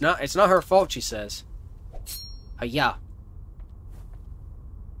know. But it's not her fault, she says. Yeah.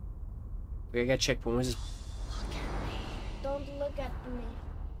 We got a checkpoint. What is this? Don't look at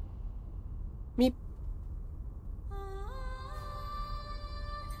Meep. me.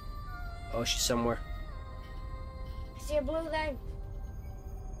 Oh, she's somewhere. I see a blue light.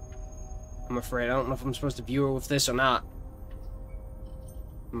 I'm afraid. I don't know if I'm supposed to view her with this or not.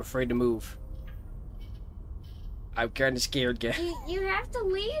 I'm afraid to move. I'm kind of scared, guys. You have to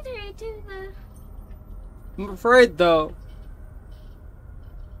lead her to the... I'm afraid, though.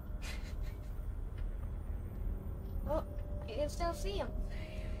 Oh, you can still see him.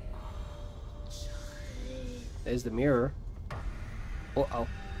 There's the mirror. Uh-oh.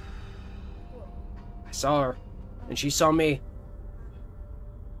 I saw her. And she saw me.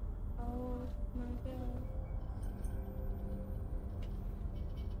 Oh my god.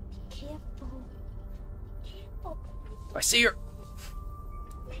 Be careful. Careful. I see her.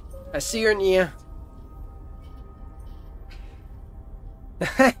 I see her, Nia.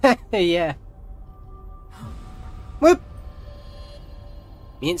 Yeah. Whoop.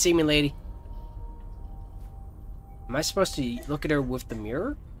 You didn't see me, lady. Am I supposed to look at her with the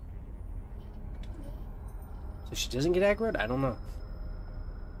mirror? So she doesn't get aggroed? I don't know.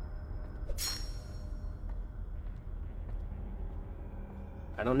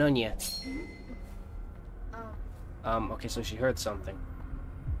 I don't know yet. Okay, so she heard something.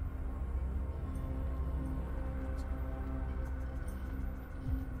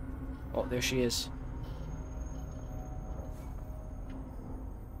 Oh, there she is.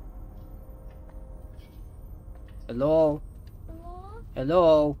 Hello? Hello?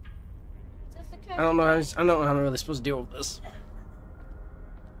 Hello? Is this a I don't know how I'm really supposed to deal with this.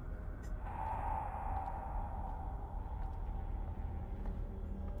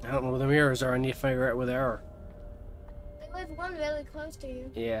 I don't know where the mirrors are. I need to figure out where they are. There was one really close to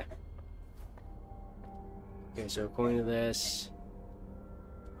you. Yeah. Okay, so according to this,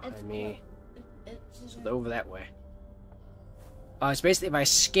 It's me. It's So they're over that way. It's basically if I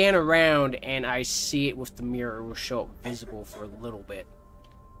scan around and I see it with the mirror, it will show up visible for a little bit.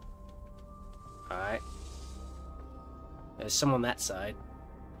 Alright. There's some on that side.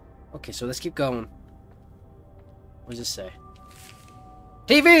 Okay, so let's keep going. What does this say?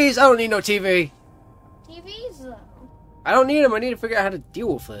 TVs! I don't need no TV! TVs though. I don't need them. I need to figure out how to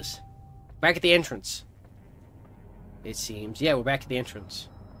deal with this. Back at the entrance. It seems. Yeah, we're back at the entrance.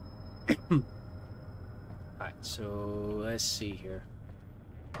 Alright, so let's see here.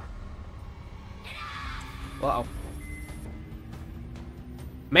 Uh-oh.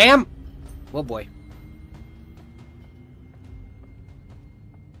 Ma'am? Oh boy.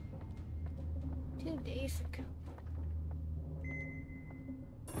 Days ago.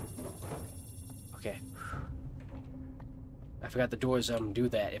 Okay. I forgot the doors do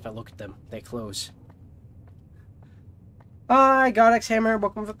that. If I look at them, they close. Hi, Godex Hammer.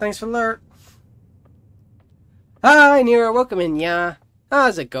 Welcome for thanks for the alert. Hi, Nero. Welcome in, yeah.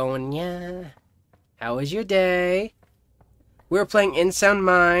 How's it going, yeah? How was your day? We're playing In Sound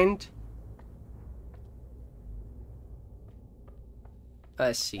Mind.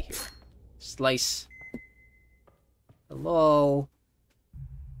 Let's see here. Slice. Hello.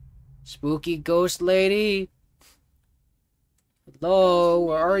 Spooky ghost lady. Hello,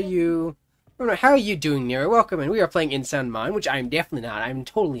 where are you? I don't know, how are you doing, Nero? Welcome in. We are playing In Sound Mind, which I'm definitely not. I'm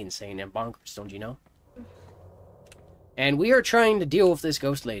totally insane and bonkers, don't you know? And we are trying to deal with this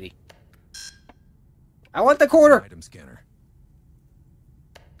ghost lady. I want the quarter! Item scanner.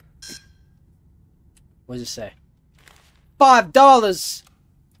 What does it say? $5!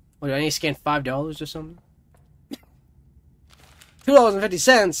 What, do I need to scan $5 or something?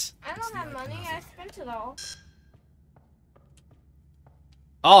 $2.50. I don't have money. I spent it all.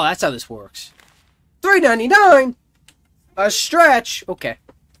 Oh, that's how this works. $3.99. A stretch. Okay.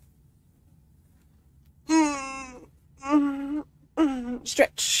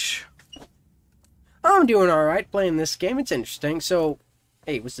 Stretch. I'm doing all right playing this game. It's interesting. So,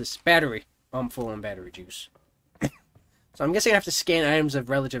 hey, what's this? Battery. I'm full on battery juice. So I'm guessing I have to scan items of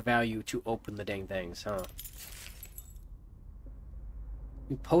relative value to open the dang things, huh?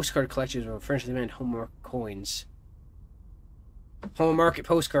 New postcard collections of French demand homework coins. Home market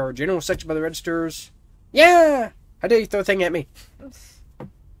postcard. General section by the registers. Yeah! How dare you throw a thing at me?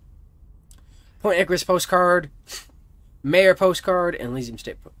 Point Icarus postcard. Mayor postcard. And Elysium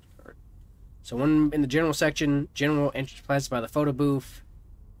State postcard. So one in the general section. General entrance plaza by the photo booth.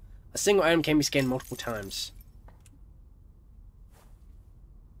 A single item can be scanned multiple times.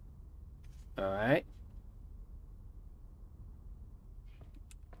 Alright.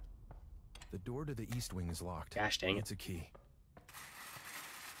 The door to the east wing is locked. Gosh dang it. It's a key.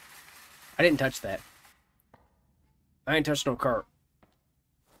 I didn't touch that. I didn't touch no cart.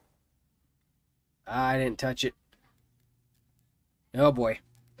 I didn't touch it. Oh boy.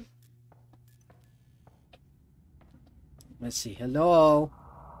 Let's see. Hello.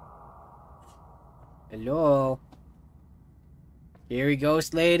 Hello. Here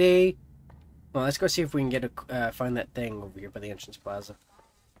ghost lady. Well, let's go see if we can get a find that thing over here by the entrance plaza.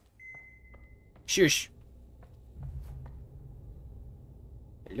 Shush.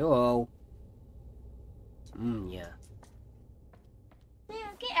 Hello. Yeah. Yeah,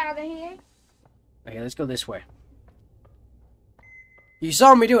 get out of here. Okay, let's go this way. You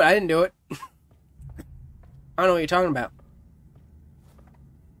saw me do it. I didn't do it. I don't know what you're talking about.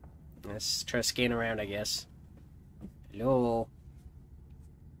 Let's try to scan around, I guess. Hello.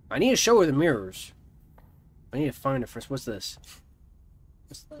 I need to show her the mirrors. I need to find it first. What's this?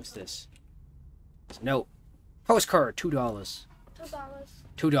 What's this? It's a note. Postcard, $2. $2.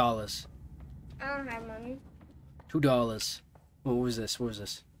 $2. I don't have money. $2. What was this? What was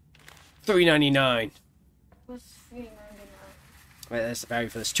this? $3.99. What's $3.99? Right, that's the value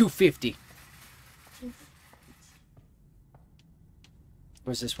for this. $2.50.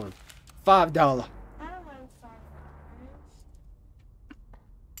 What's this one? $5. I don't have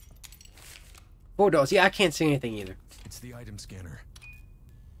 $5. $4. Yeah, I can't see anything either. It's the item scanner.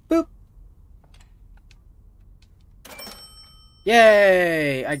 Boop.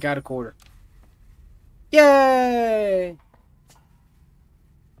 Yay! I got a quarter. Yay!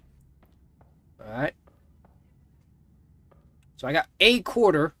 Alright. So I got a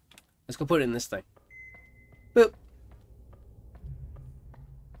quarter. Let's go put it in this thing. Boop.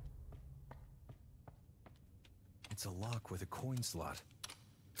 It's a lock with a coin slot.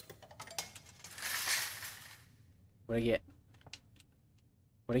 What'd I get?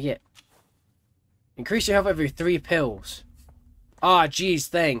 What'd I get? Increase your health every 3 pills. Ah, geez,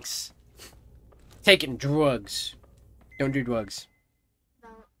 thanks. Taking drugs. Don't do drugs. No.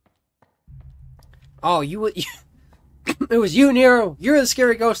 Oh, you it was you, Nero. You're the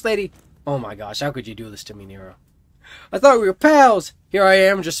scary ghost lady. Oh my gosh, how could you do this to me, Nero? I thought we were pals. Here I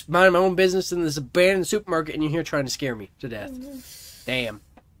am, just minding my own business in this abandoned supermarket, and you're here trying to scare me to death. Damn.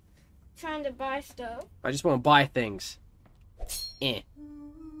 Trying to buy stuff. I just want to buy things. Eh.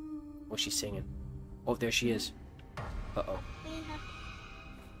 What's she singing? Oh, there she is. Uh-oh.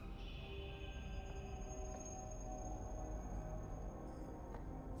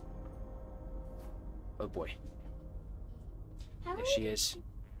 Oh boy. There she is.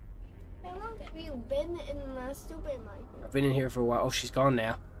 How long have you been in the supermarket? I've been in here for a while. Oh, she's gone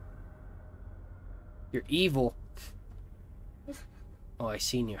now. You're evil. Oh, I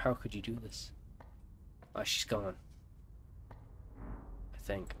seen you. How could you do this? Oh, she's gone. I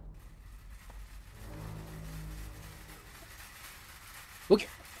think. Look.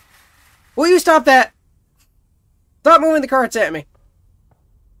 Will you stop that? Stop moving the carts at me.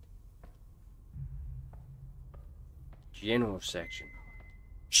 General section.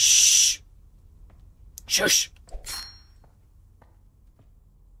 Shh. Shush.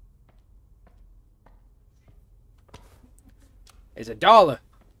 It's $1.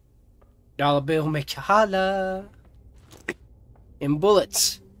 Dollar bill make you holla. In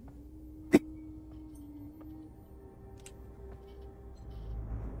bullets.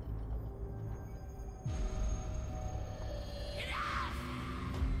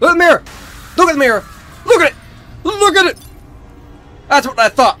 Look at the mirror! Look at the mirror! Look at it! Look at it! That's what I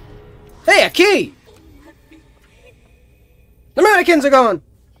thought. Hey, a key! The mannequins are gone!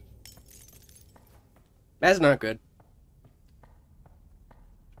 That's not good.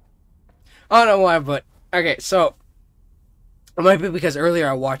 I don't know why, but... Okay, so... It might be because earlier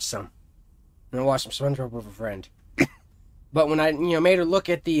I watched some. And I watched some SpongeBob with a friend. But when I, made her look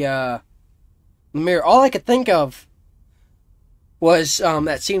at the, mirror, all I could think of was,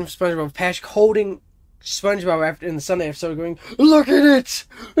 that scene from SpongeBob, Patrick holding SpongeBob after in the Sunday episode going, look at it!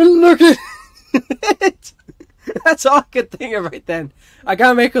 Look at it! That's all I could think of right then. I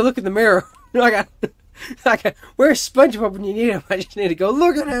gotta make her look in the mirror. I got, where's SpongeBob when you need him? I just need to go,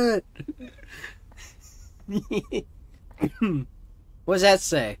 look at it! What does that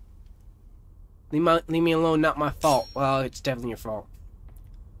say? Leave me alone, not my fault. Well, it's definitely your fault.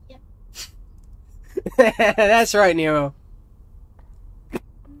 Yep. That's right, Nero.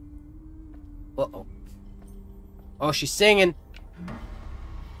 Uh-oh. Oh, she's singing.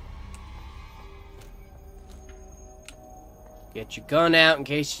 Get your gun out in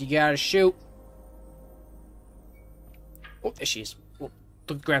case you gotta shoot. Oh, there she is. Oh, look at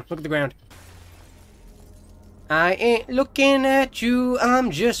the ground. Look at the ground. I ain't looking at you, I'm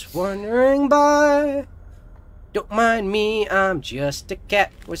just wandering by. Don't mind me, I'm just a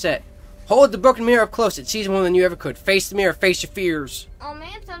cat. What's that? Hold the broken mirror up close, it sees more than you ever could. Face the mirror, face your fears. Oh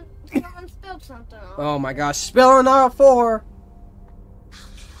man, someone spilled something on. Oh my gosh, spilling all 4.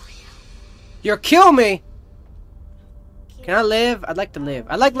 You'll kill me. Can I live? I'd like to live.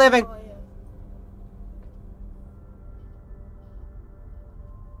 I like living. Oh, yeah.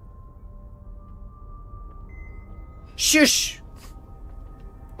 Shush!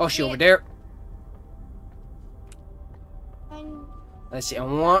 Oh, she over there. Let's see, I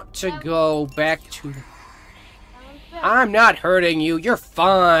want to go back to... I'm not hurting you, you're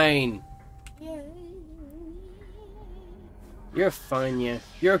fine. You're fine, yeah.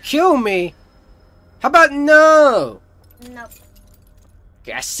 You'll kill me. How about no? Nope.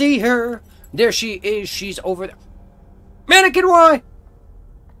 Okay, I see her. There she is, she's over there. Mannequin, why?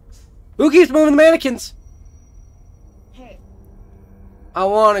 Who keeps moving the mannequins? Hey. I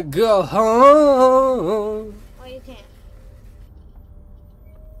wanna go home. Oh, you can't.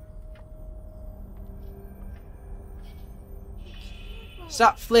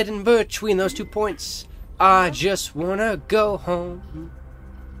 Stop flitting between those 2 points. I just wanna go home.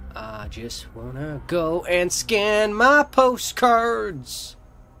 I just wanna go and scan my postcards.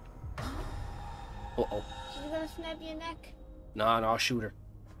 Uh-oh. She's gonna snap your neck. Nah, no, I'll shoot her.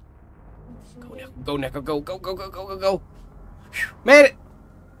 Go, Neko. Go, Neko. Go, go, go, go, go, go, go. Whew, made it.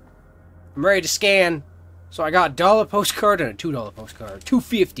 I'm ready to scan. So I got a $1 postcard and a $2 postcard.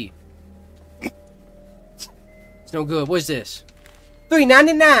 $2.50. It's no good. What's this?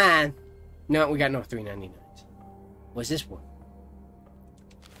 $3.99. No, we got no $3.99. What's this one?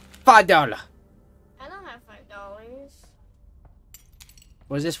 $5. I don't have $5.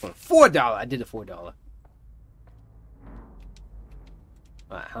 What's this one? $4. I did the $4.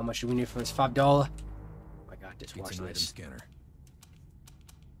 Alright, how much do we need for this $5? I got this. Watch It's an item this. scanner.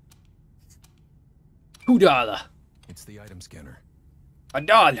 $2. It's the item scanner.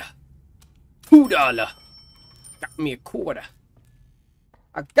 $1. $2. Got me a quarter.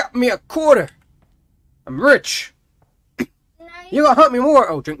 I got me a quarter. I'm rich. Now You gonna hunt me more?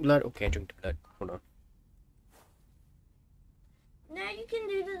 Oh, drink blood. Okay, drink the blood. Hold on. now you can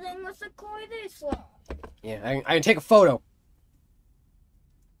do the thing with the quarter slot. Yeah, I can take a photo.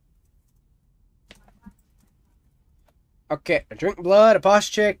 Okay, I drink blood, a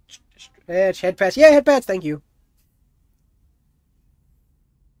posture check, head pass. Yeah, head pass, thank you.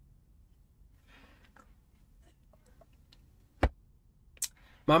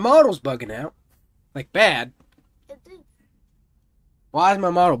 My model's bugging out. Like, bad. It did. Why is my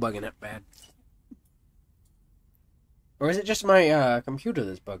model bugging out bad? Or is it just my computer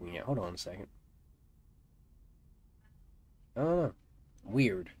that's bugging out? Hold on a second. I don't know.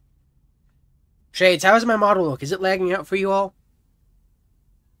 Weird. Shades, how does my model look? Is it lagging out for you all?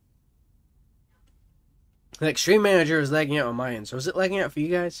 The Extreme Manager is lagging out on my end, so is it lagging out for you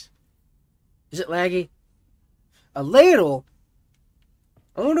guys? Is it laggy? A ladle?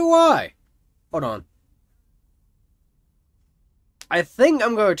 I wonder why. Hold on. I think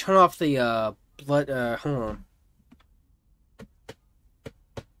I'm going to turn off the, blood, hold on.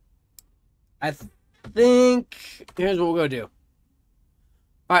 I think... Here's what we're going to do.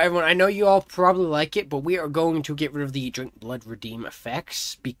 Alright, everyone, I know you all probably like it, but we are going to get rid of the Drink Blood Redeem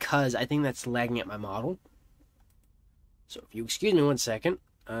effects, because I think that's lagging at my model. So, if you excuse me 1 second.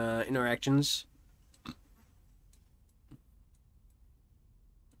 Interactions.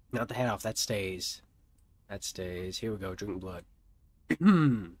 Not the head off, that stays. That stays. Here we go, Drink Blood.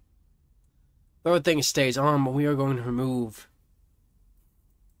 The other thing stays on, but we are going to remove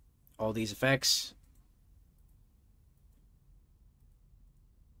all these effects.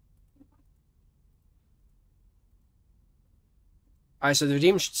 Alright, so the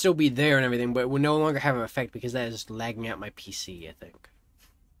redeem should still be there and everything, but it will no longer have an effect because that is lagging out my PC, I think.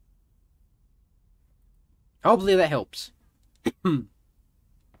 Hopefully that helps.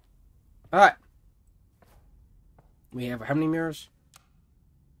 Alright. We have how many mirrors?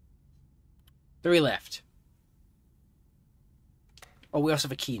 3 left. Oh, we also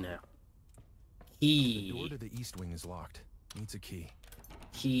have a key now. The door Key. to the east wing is locked. Needs a key.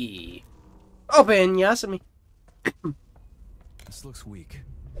 Key. Open, Yasumi. This looks weak.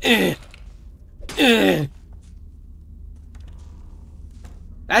 That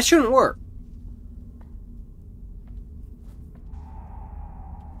shouldn't work.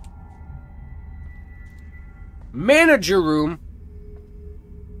 Manager room.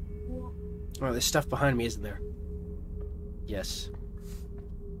 Oh, there's stuff behind me, isn't there? Yes.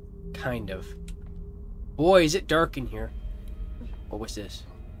 Kind of. Boy, is it dark in here. Oh, what's this?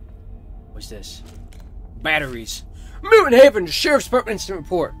 What's this? Batteries. Moon Haven, Sheriff's Department Instant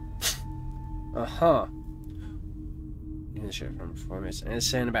Report. Uh-huh. In the sheriff's performance. And it's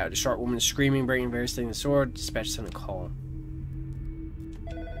saying about a distraught woman screaming, breaking various things with a sword. Dispatch sent a call.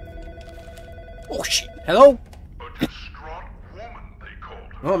 Oh, shit. Hello? A distraught woman, they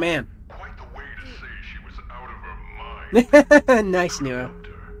called her. Oh, man. Quite the way to say she was out of her mind. Nice, Nero. Helped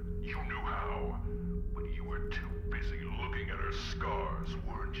her. You knew how, but you were too busy looking at her scars,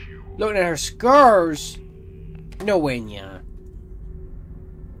 weren't you? Looking at her scars? No way, yeah.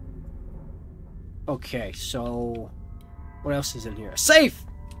 Okay, so... What else is in here? A safe!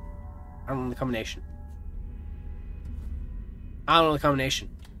 I don't know the combination. I don't know the combination.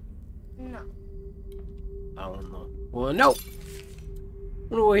 No. I don't know. Well, no!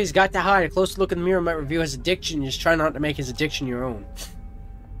 Wonder what he's got to hide. A close look in the mirror might reveal his addiction. Just try not to make his addiction your own.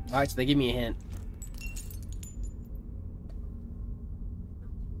 Alright, so they give me a hint.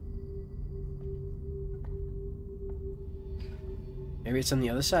 Maybe it's on the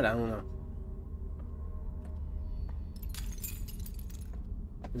other side? I don't know.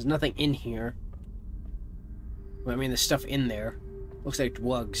 There's nothing in here. Well, I mean, there's stuff in there. Looks like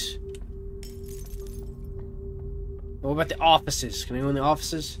drugs. What about the offices? Can anyone in the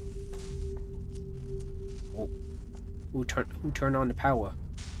offices? Oh. Who turned on the power?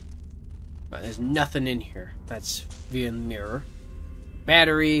 Right, there's nothing in here. That's via the mirror.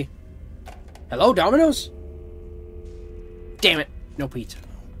 Battery. Hello, Domino's? Damn it. No pizza.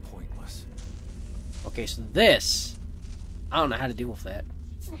 Pointless. Okay, so this... I don't know how to deal with that.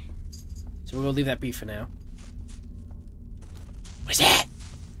 So we'll leave that be for now. What's that?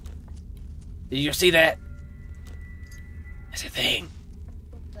 Did you see that? That's a thing.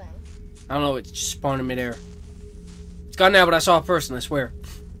 Okay. I don't know, it just spawned in midair. It's gone now, but I saw a person, I swear.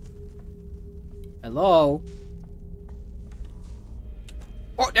 Hello?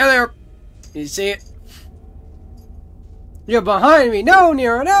 Oh, there! Did you see it? You're behind me! No,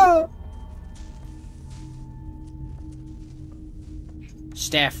 Nero, no!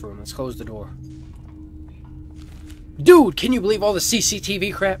 Staff room. Let's close the door. Dude, can you believe all the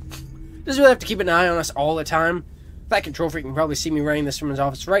CCTV crap? Does he really have to keep an eye on us all the time? That control freak can probably see me running this from his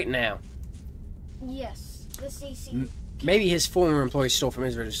office right now. Yes, the CC. Maybe his former employee stole from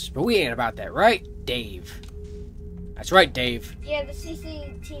his registers, but we ain't about that, right, Dave? That's right, Dave. Yeah, the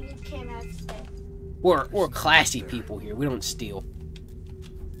CCTV cameras stay. We're classy people here. We don't steal.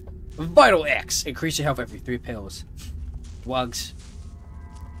 Vital X. Increase your health every 3 pills. Wugs.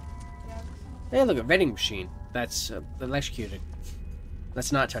 Hey, look, a vending machine. That's electrocuted.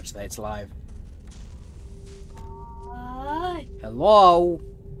 Let's not touch that. It's live. Hello?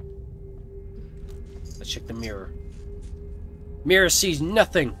 Let's check the mirror. Mirror sees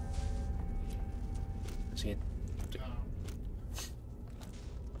nothing. Let's get...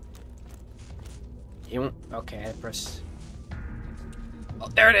 You won't... Okay, I press... Oh,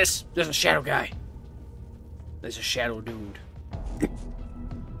 there it is! There's a shadow guy. There's a shadow dude.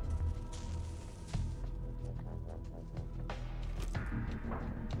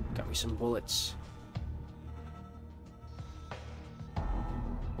 Got me some bullets.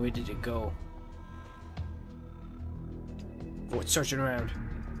 Where did it go? Oh, it's searching around.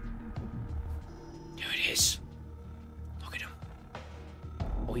 There it is. Look at him.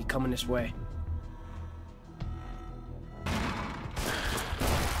 Oh, he's coming this way.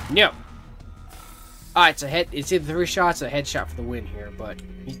 No. Alright, it's a head. It's either 3 shots or a headshot for the win here, but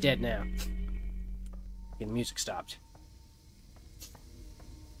he's dead now. Okay, the music stopped.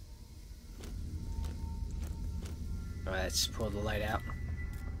 Alright, let's pull the light out.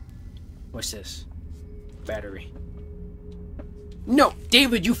 What's this? Battery. No!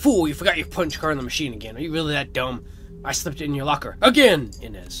 David, you fool! You forgot your punch card in the machine again. Are you really that dumb? I slipped it in your locker. Again!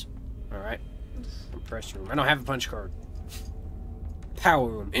 Inez. Alright. Press room. I don't have a punch card. Power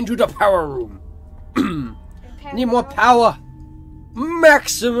room. Into the power room! Need more power!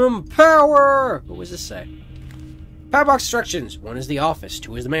 Maximum power! What does this say? Power box instructions. 1 is the office.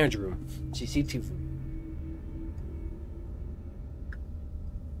 2 is the manager room. CCTV.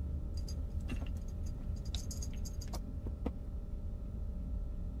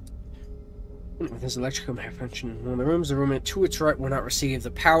 With this electrical malfunction in one of the rooms, the room to its right will not receive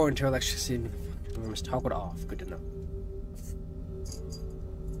the power until electricity in the room is toggled off. Good to know.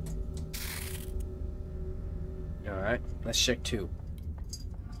 Alright, let's check 2.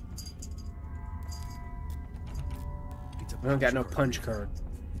 We don't got no punch card.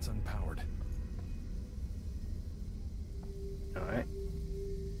 It's unpowered. Alright.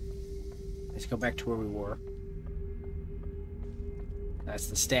 Let's go back to where we were. That's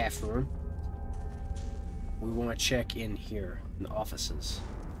the staff room. We want to check in here, in the offices.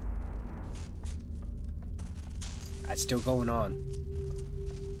 That's still going on.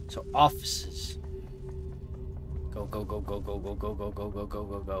 So, offices. Go, go, go, go, go, go, go, go, go, go, go,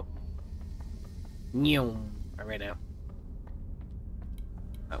 go, go. Nyom. I ran out.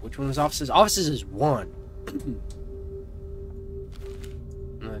 Which one was offices? Offices is 1.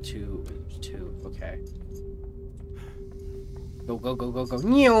 No, 2. 2. Okay. Go, go, go, go, go.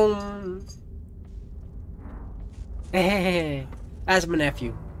 Nyom. Hey, that's my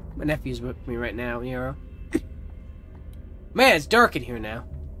nephew. My nephew's with me right now, Nero. Man, it's dark in here now.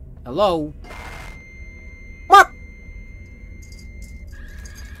 Hello? What?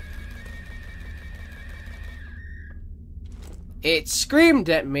 It screamed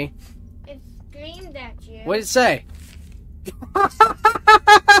at me. It screamed at you. What did it say?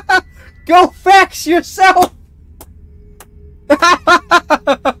 Go fax yourself!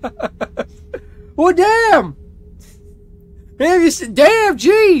 Well, damn! Damn,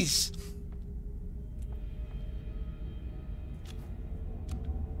 jeez!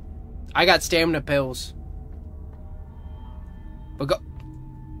 I got stamina pills. But go...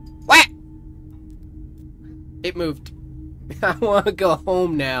 What? It moved. I want to go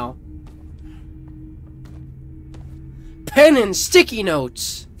home now. Pen and sticky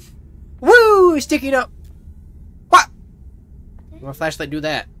notes. Woo! Sticky note. What? My flashlight do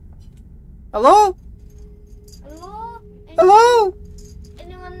that. Hello? Hello? Hello?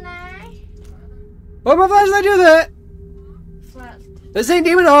 Anyone there? Why my flashlight do that? Flash. This ain't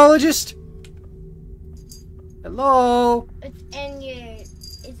demonologist. Hello? It's in your.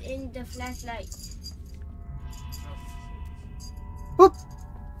 It's in the flashlight. Whoop.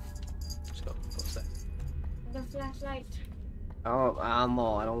 Let's go. What's that? The flashlight. Oh, I don't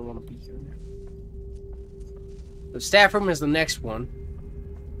know. I don't want to be here now. The staff room is the next one.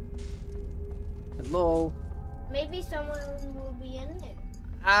 Hello? Maybe someone will be in there.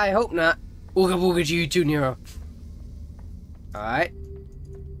 I hope not. Ooga booga to you too, Nero. Alright.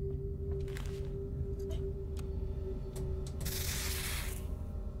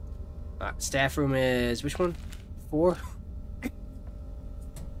 Staff room is which one? 4.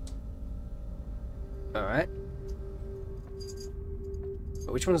 All right.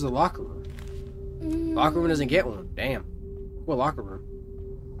 But which one is the locker room? Locker room doesn't get one. Damn. What locker room?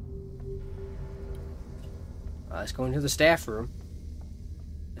 Let's go into the staff room.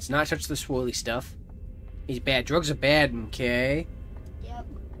 Let's not touch the swirly stuff. He's bad. Drugs are bad, okay? Yep.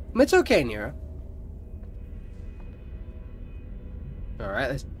 It's okay, Nira.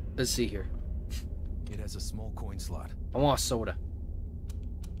 Alright, let's see here. It has a small coin slot. I want a soda.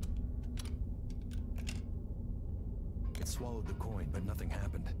 It swallowed the coin, but nothing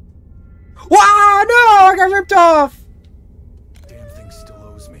happened. Wow, no! I got ripped off! Damn thing still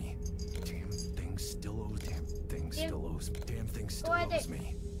owes me. Damn thing still owes. Damn thing still owes me. Damn thing still owes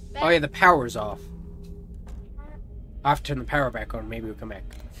me. Oh yeah, the power's off. I'll have to turn the power back on. Maybe we'll come back.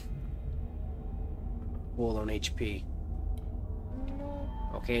 Full on HP.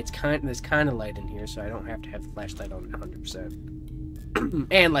 Okay, there's kind of light in here, so I don't have to have the flashlight on 100%.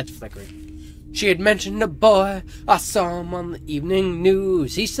 And lights flickering. She had mentioned a boy. I saw him on the evening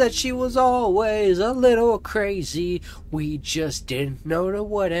news. He said she was always a little crazy. We just didn't know to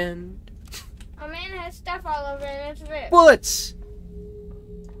what end. Oh man, it has stuff all over it and it's ripped. Bullets!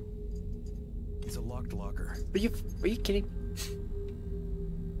 It's a locked locker. Are you kidding?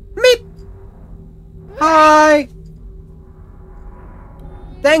 Meep! Hi!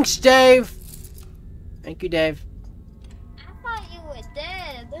 Thanks, Dave! Thank you, Dave. I thought you were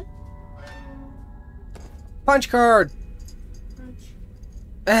dead. Punch card!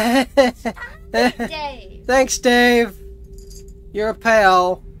 Dave. Thanks, Dave! You're a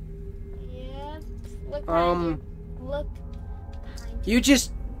pal. Yeah. Look behind you. Look behind you.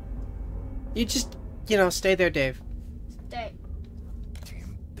 You just, stay there, Dave. Stay.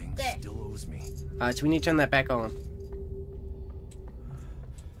 Damn thing There. still owes me. So we need to turn that back on.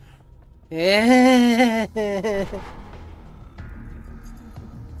 Yeah.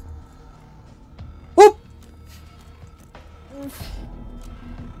 Whoop!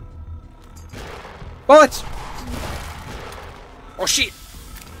 Bullets! Oh shit!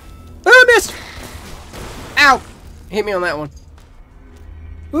 Oh, I missed! Ow! Hit me on that one.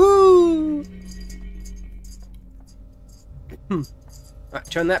 Ooh! Alright,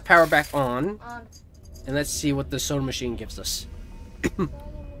 turn that power back on. And let's see what the soda machine gives us.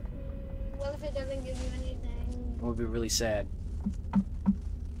 What if it doesn't give you anything? It would be really sad.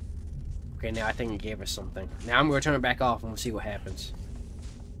 Okay, now I think it gave us something. Now I'm going to turn it back off and we'll see what happens.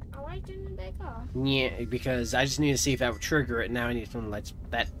 I like turning it back off. Yeah, because I just need to see if that would trigger it. Now I need to turn the lights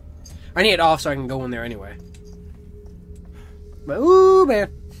that. I need it off so I can go in there anyway. But ooh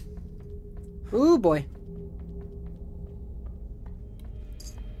man, ooh boy,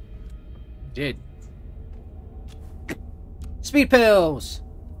 did speed pills,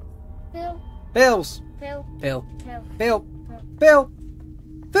 Phil. pills, Phil. pill, Phil. pill, pill,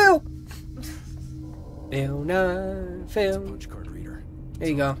 pill, pill, nine, It's a pill. punch card reader. There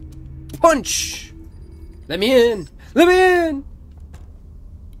you go. Punch! Let me in! Let me in!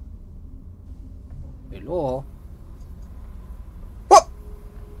 Hello? What?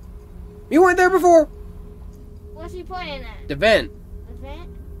 You weren't there before! What's he pointing at? The vent. The vent?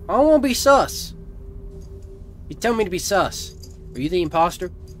 I don't want to be sus. You tell me to be sus. Are you the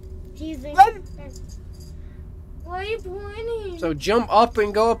imposter? He's the. Run! Why are you pointing? So jump up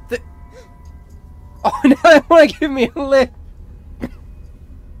and go up the... Oh, now they want to give me a lift.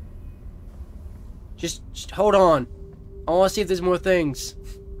 Just hold on. I want to see if there's more things.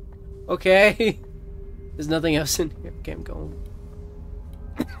 Okay. There's nothing else in here. Okay, I'm going.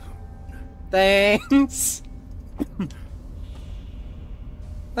 Thanks.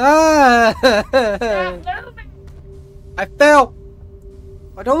 Ah! Stop moving. I fell.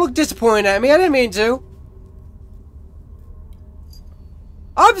 Oh, don't look disappointed at me. I didn't mean to.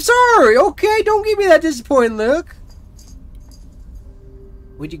 I'm sorry. Okay, don't give me that disappointed look.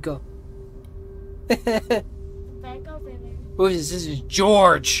 Where'd you go? Back over there. Who is this? This is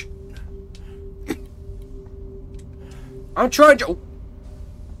George. I'm trying to... Oh.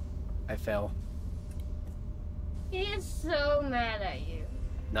 I fell. He is so mad at you.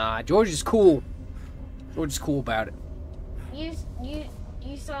 Nah, George is cool. George is cool about it. You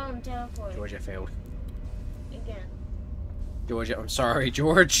saw him teleport George, I failed. again. George, I'm sorry,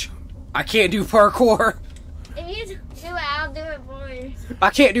 George. I can't do parkour. If you do it, I'll do it for you. I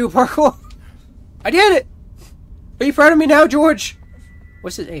can't do parkour. I did it. Are you proud of me now, George?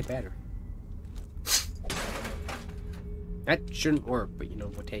 What's this? Hey, battery. That shouldn't work, but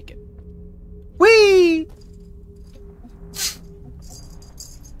we'll take it. Whee! A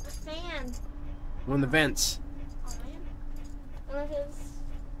fan. We're in the vents. Oh man. One of his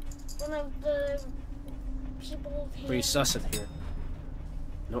one of the people's hands. Pretty sus in here.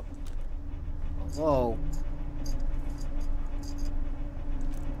 Nope. Whoa.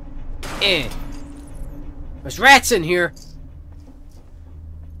 There's rats in here.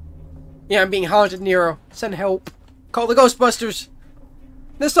 Yeah, I'm being haunted, Nero. Send help. Call the Ghostbusters.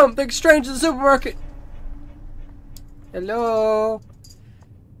 There's something strange in the supermarket. Hello?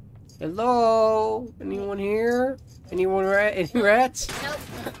 Hello? Anyone here? Anyone any rats?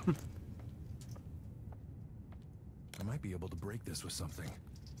 Nope. I might be able to break this with something.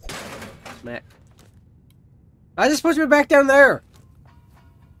 Smack. I was supposed to be back down there.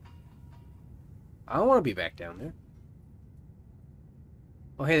 I don't want to be back down there.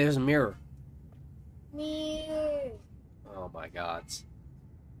 Oh, hey, there's a mirror. Mirror. Oh my gods.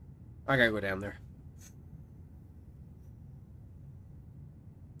 I gotta go down there.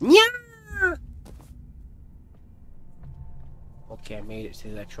 Yeah. Okay, I made it to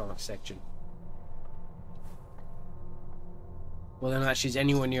the electronics section. Whether or not she's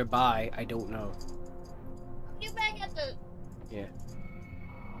anywhere nearby, I don't know. Get back at the... Yeah.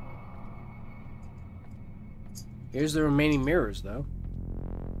 Here's the remaining mirrors, though.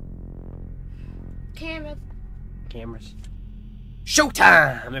 Camera. Cameras.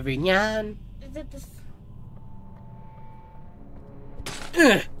 Showtime, everyone! Is it this?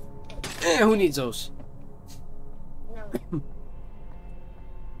 Who needs those? No.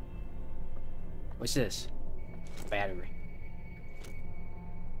 What's this? Battery.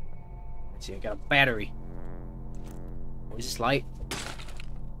 Let's see, I got a battery. What is this light?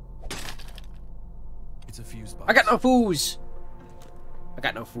 It's a fuse box. I got no fuse! I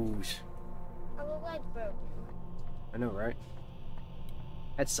got no fuse. Our light broke. I know, right?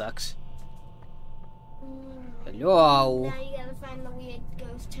 That sucks. Mm. Hello? Now you gotta find the weird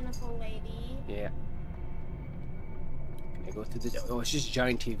ghost tentacle lady. Yeah. Can I go through the... Oh, it's just a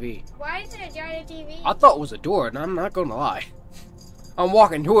giant TV. Why is there a giant TV? I thought it was a door, and I'm not gonna lie. I'm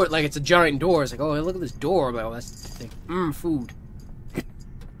walking to it like it's a giant door. It's like, oh, look at this door. I'm like, oh, that's the thing. Food.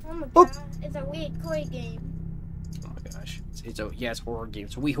 Oh my Boop. god, it's a weird toy game. Oh my gosh. It's a, yeah, it's a horror game.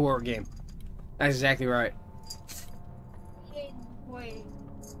 It's a Wii horror game. That's exactly right. Weird toy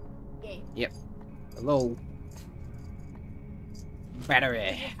game. Yep. Hello. Battery.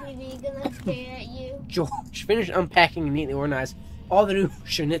 Is the TV gonna stare at you? George, finish unpacking and neatly organize all the new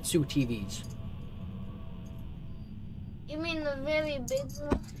Shinetsu TVs. You mean the really big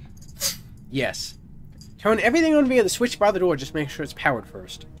one? Yes. Turn everything on via the switch by the door. Just make sure it's powered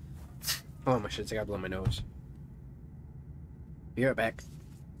first. Oh my shit, I gotta blow my nose. Be right back.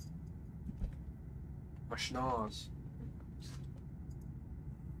 My schnoz.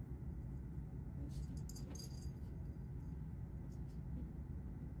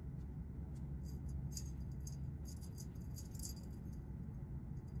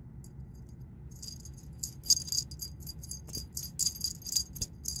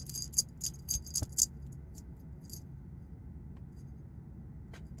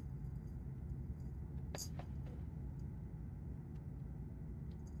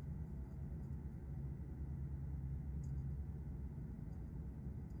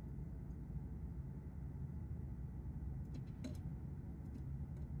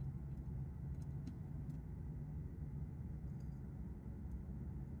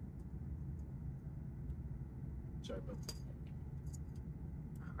 Sorry about that.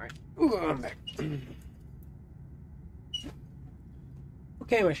 Alright. Ooh, I'm back.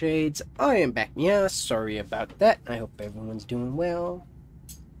 Okay, my shades. I am back. Yeah, sorry about that. I hope everyone's doing well.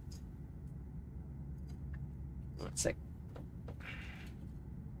 One sec.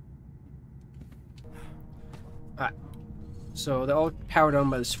 Alright. So they're all powered on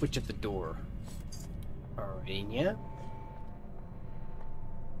by the switch at the door. Alright, yeah.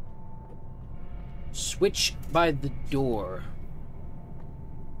 Switch by the door.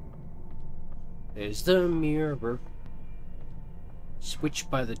 There's the mirror. Switch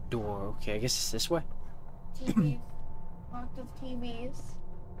by the door. Okay, I guess it's this way. TVs. Lots of TVs.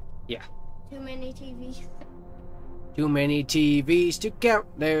 Yeah. Too many TVs. Too many TVs to count.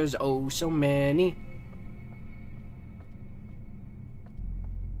 There's oh so many.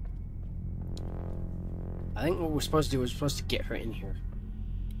 I think what we're supposed to do is we're supposed to get her in here.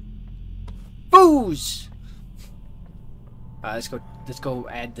 Fuse! Let's go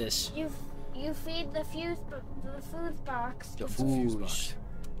add this. You feed the food box. The fuse fuse. box.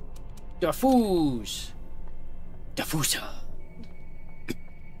 The fuse. Diffuser.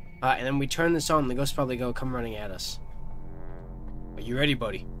 And then we turn this on, the ghost probably come running at us. Are you ready,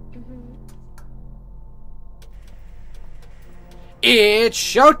 buddy? Mm-hmm. It's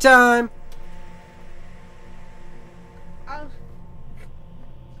showtime! Oh.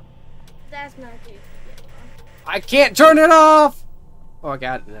 That's not good. I can't turn it off! Oh, I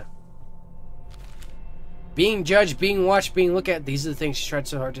got it now. Being judged, being watched, being looked at, these are the things she tried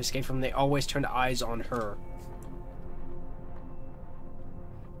so hard to escape from. They always turned eyes on her.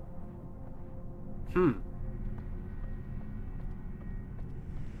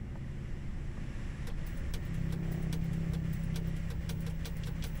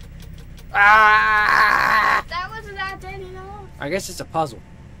 Ah! That wasn't that dead enough. I guess it's a puzzle.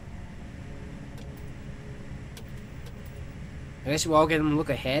 I guess we all get them to look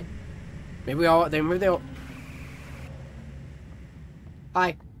ahead. Maybe they'll.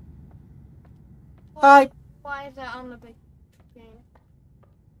 Hi. Hi. Why is that on the big screen?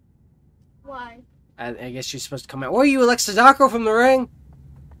 Why? I guess she's supposed to come out. Oh, are you Alex Sadako from The Ring?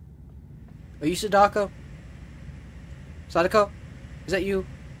 Are you Sadako? Sadako? Is that you?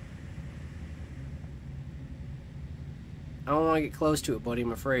 I don't want to get close to it, buddy.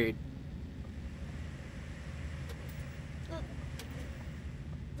 I'm afraid.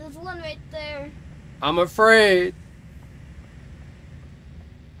 There's one right there. I'm afraid.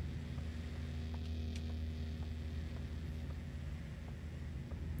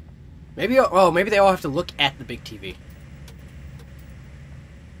 Maybe, oh, maybe they all have to look at the big TV.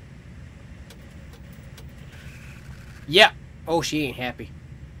 Yeah. Oh, she ain't happy.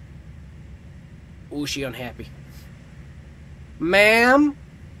 Oh, she unhappy. Ma'am?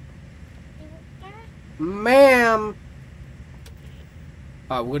 Ma'am?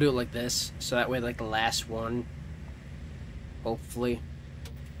 We'll do it like this. So that way, like, the last one. Hopefully.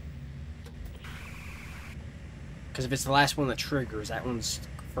 Because if it's the last one that triggers, that one's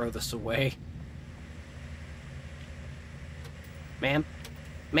furthest away. Ma'am?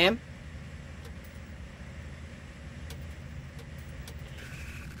 Ma'am?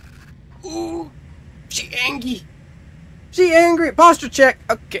 Ooh! She angry! She angry! Posture check!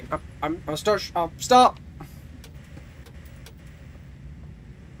 Okay, I'll start. I'll stop.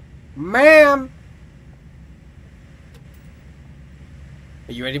 Ma'am!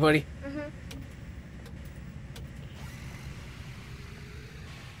 Are you ready, buddy? Mm-hmm.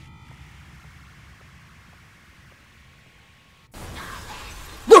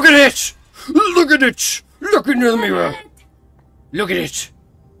 Look at it! Look at it! Look into the mirror! Look at it!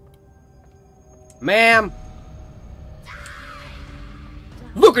 Ma'am!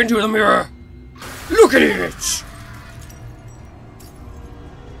 Look into the mirror! Look at it!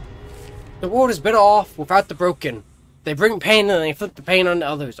 The world is better off without the broken. They bring pain and they inflict the pain on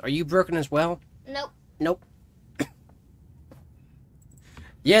others. Are you broken as well? Nope. Nope.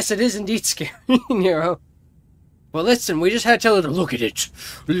 Yes, it is indeed scary, Nero. Well, listen, we just had to tell her to look at it.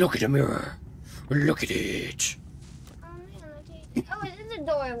 Look at the mirror. Look at it. Oh, man, it is a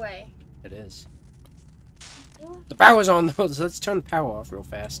doorway. It is. The power's on, though, so let's turn the power off real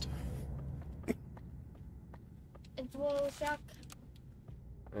fast. It's a little shock.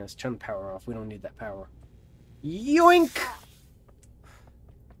 Let's turn the power off. We don't need that power. Yoink!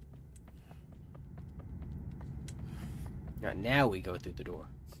 Now we go through the door.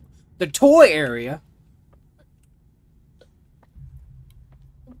 The toy area.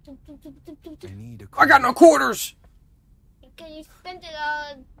 I got no quarters! Because you spent it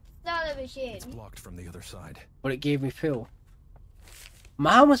on soda machine. It's blocked from the other side. But it gave me pill.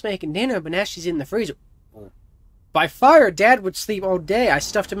 Mom was making dinner, but now she's in the freezer. Oh. By fire, Dad would sleep all day. I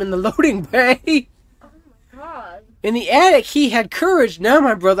stuffed him in the loading bay. Oh my god. In the attic, he had courage. Now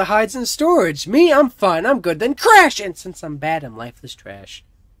my brother hides in storage. Me, I'm fine. I'm good. Then crash! And since I'm bad, I'm lifeless trash.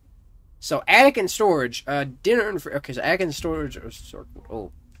 So, attic and storage. Dinner and... Okay, so attic and storage are circled.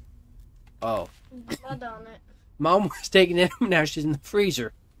 Oh. Oh. Blood on it. Mom was taking it. Now she's in the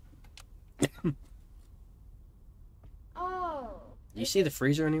freezer. Oh. You see the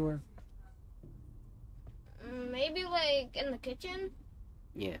freezer anywhere? Maybe like in the kitchen?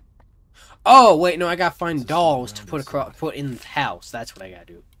 Yeah. Oh, wait, no, I gotta find dolls to put in the house. That's what I gotta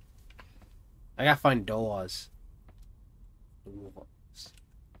do. I gotta find dolls.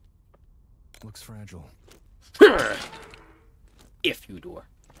 Looks fragile. If you door.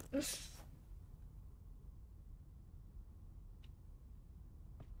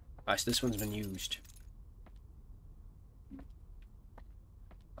 Alright, so this one's been used.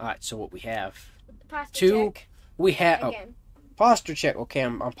 Alright, so what we have? Posture Two. check. We have... Oh, Again. posture check. Okay,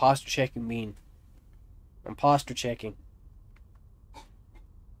 I'm posture checking mean. I'm posture checking.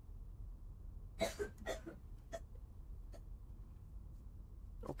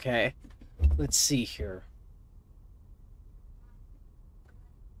 Okay. Let's see here.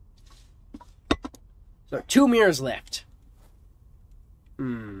 So, 2 mirrors left.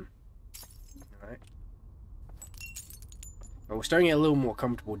 Alright. Well, we're starting to get a little more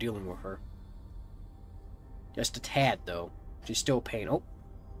comfortable dealing with her. Just a tad, though. She's still a pain. Oh.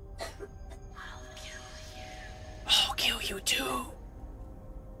 I'll kill you too.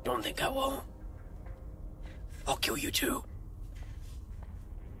 Don't think I won't. I'll kill you too.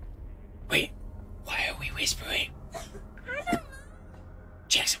 Wait, why are we whispering?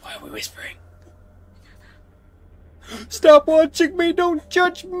 Jackson, why are we whispering? Stop watching me, don't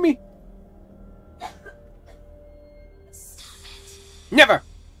judge me. Never!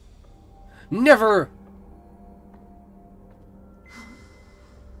 Never!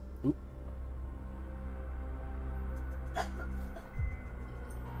 Oop.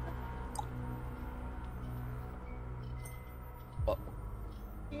 Oh.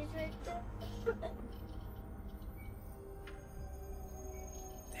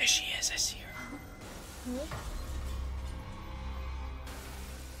 There she is, I see her.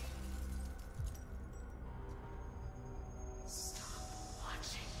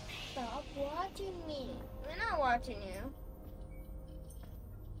 Stop watching me. We're not watching you.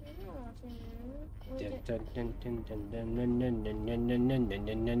 We're not watching you.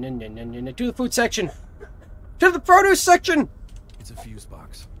 To the food section! To the produce section! It's a fuse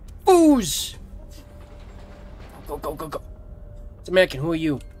box. Booze! Go, go, go, go. Samantha, who are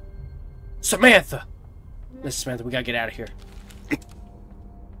you? Samantha! Listen, Samantha, we gotta get out of here.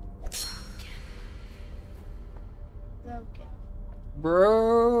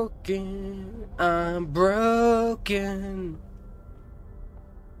 Broken. I'm broken.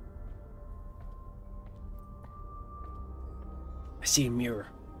 I see a mirror.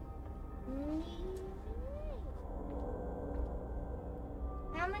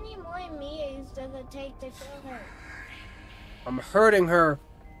 How many more mirrors does it take to kill her? I'm hurting her.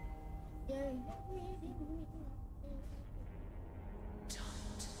 Don't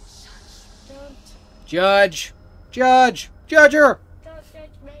Judge! Judge! Judge her! judge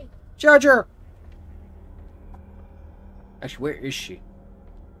me. Judge her! Actually, where is she?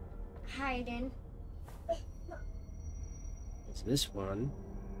 Hiding. It's this one.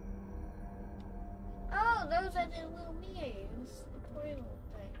 Oh, those are the little mirrors. The portal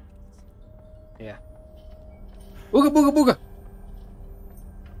things. Yeah. Booga booga booga!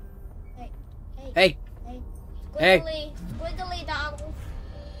 Hey. Hey! Hey. Hey. Squiggly. Squiggly dog.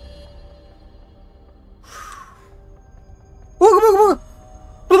 Booga booga booga!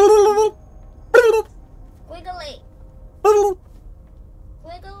 Squiggly.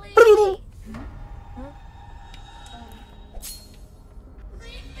 Squiggly.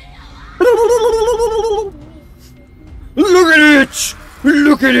 Look at it!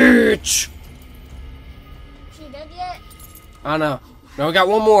 Look at it! She did yet? I don't know. No, we got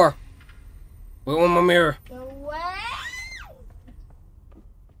one more. We got one more mirror. The what?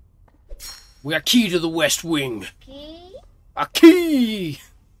 We got key to the West Wing. Key? A key!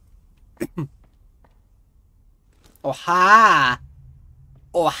 Oh, hi.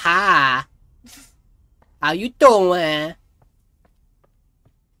 Oh, hi. How you doing?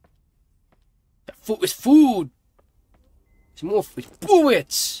 The food is food. It's more food.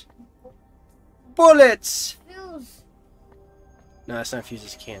 Bullets! Bullets! Fuse. No, that's not fuse,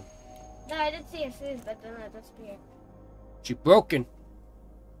 it's a can. No, I did see a fuse, but then it disappeared. She broken.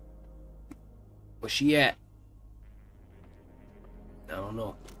 Where's she at? I don't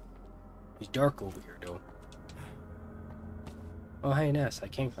know. It's dark over here, though. Oh, hey, Ness. I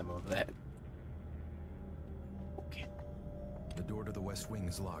can't climb over that. Okay. The door to the West Wing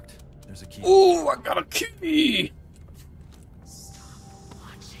is locked. There's a key. Ooh, I got a key! Stop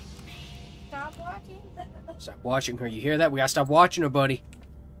watching. Stop watching her. You hear that? We gotta stop watching her, buddy.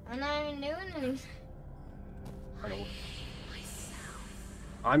 I'm not even doing anything. I know.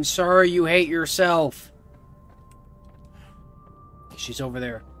 I'm sorry you hate yourself. She's over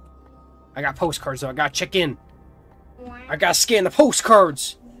there. I got postcards, though. I gotta check in. I gotta scan the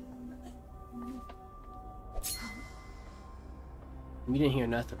postcards. You didn't hear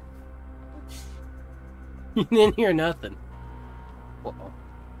nothing. You didn't hear nothing. Uh-oh.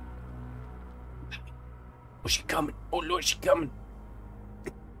 Oh, she coming. Oh, Lord, she coming.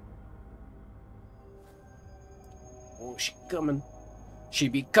 Oh, she coming. She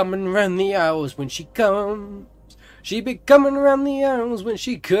be coming around the aisles when she comes. She be coming around the aisles when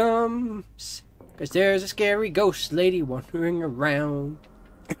she comes. 'Cause there's a scary ghost lady wandering around.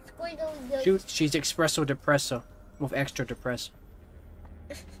 Shoot, she's espresso depresso. With extra depresso.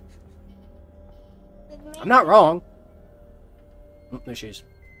 I'm not wrong. Oh, there she is.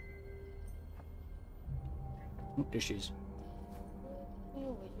 Oh, there she is.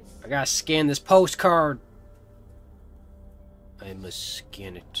 I gotta scan this postcard. I must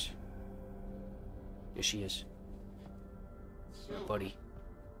scan it. There she is. Buddy.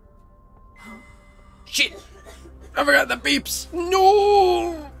 Shit! I forgot the beeps!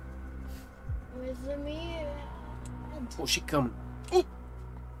 No! Where's the mirror? Oh, she coming. Oh!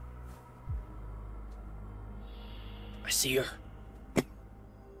 I see her.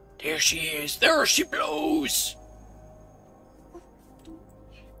 There she is. There she blows.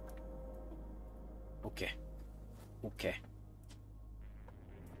 Okay. Okay.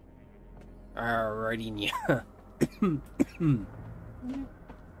 Alrighty, yeah.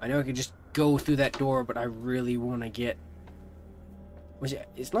 I know I could just go through that door, but I really want to get...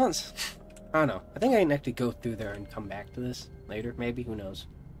 It's not... I don't know. I think I can actually go through there and come back to this later. Maybe. Who knows?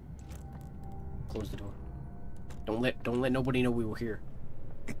 Close the door. Don't let nobody know we were here.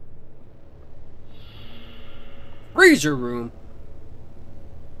 Freezer room.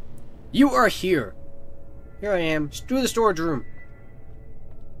 You are here. Here I am. Just through the storage room.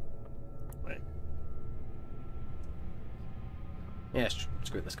 Right. Yeah,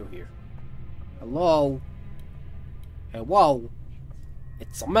 screw it. Let's go here. Hello. Hello.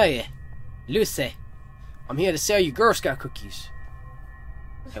 It's me, Lucy. I'm here to sell you Girl Scout cookies.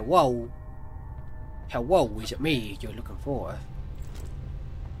 Hello. Hello, is it me you're looking for?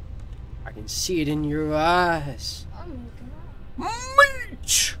 I can see it in your eyes.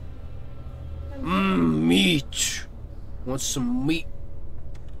 Meat! Meat! Want some meat?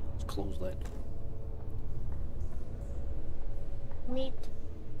 Let's close that. Meat.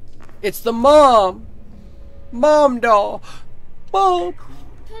 It's the mom! Mom doll! Mom!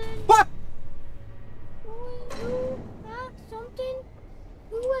 What? Something?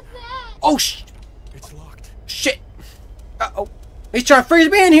 Who was that? Oh, It's locked. shit! Uh-oh. He's trying to freeze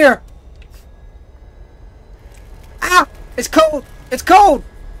me in here! Ah! It's cold! It's cold!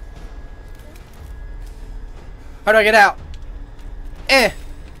 How do I get out? Eh!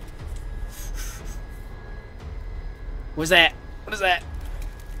 What's that? What is that?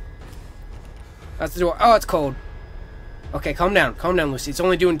 That's the door. Oh, it's cold. Okay, calm down. Calm down, Lucy. It's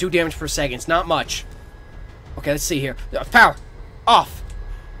only doing 2 damage per second. It's not much. Okay, let's see here. Power! Off!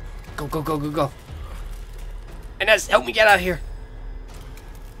 Go, go, go, go, go. Inez, help me get out of here.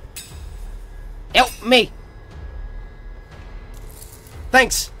 Help me!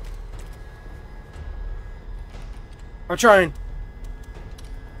 Thanks! I'm trying.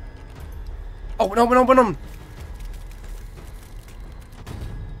 Open, open, open them!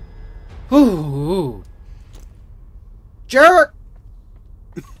 Ooh. Jerk!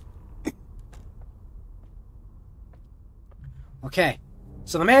 Okay.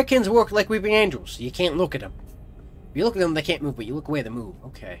 So the mannequins work like weeping angels. You can't look at them. If you look at them, they can't move, but you look away, they move.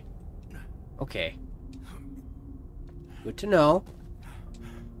 Okay. Okay. Good to know.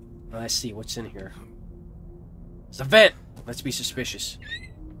 Let's see what's in here. It's a vent! Let's be suspicious.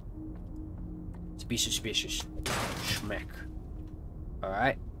 Let's be suspicious. Schmack.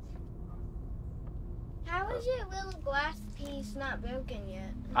 Alright. How is your little glass piece not broken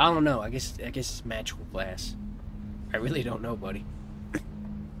yet? I don't know. I guess it's magical glass. I really don't know, buddy.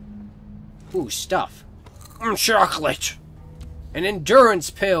 Ooh, stuff. Chocolate! An endurance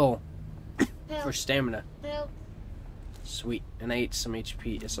pill! Pill. For stamina. Pill. Sweet. And I ate some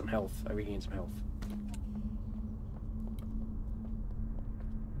HP, some health. I regained some health.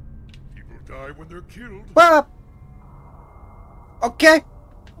 People die when they're killed. Well, okay.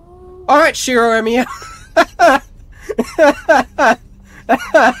 Alright, Shiro Emiya.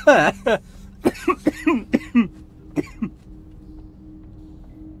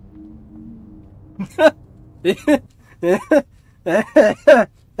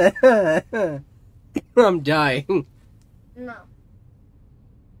 I'm dying. No.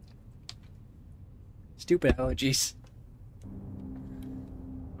 Stupid allergies.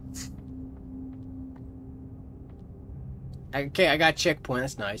 Okay, I got a checkpoint.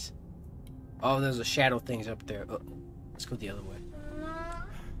 That's nice. Oh, there's a shadow things up there. Oh, let's go the other way.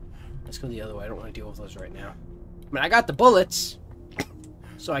 Let's go the other way. I don't want to deal with those right now. I mean, I got the bullets,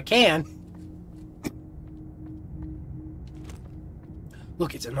 so I can.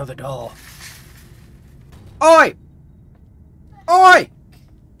 Look, it's another doll. Oi! Oi!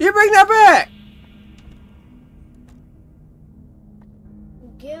 You bring that back!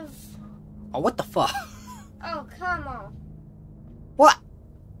 Give. Oh, what the fuck? Oh, come on. What?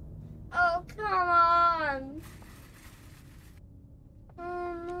 Oh, come on.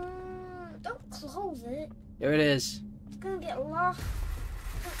 Don't close it. There it is. It's gonna get lost.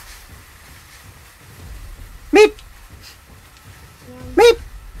 Meep! Meep!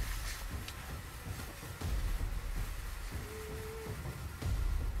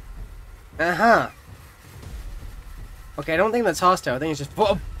 Uh-huh. Okay, I don't think that's hostile. I think it's just...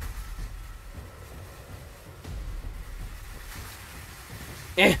 Whoa.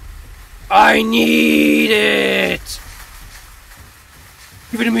 Eh. I need it!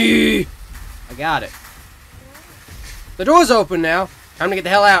 Give it to me! I got it. The door's open now. Time to get the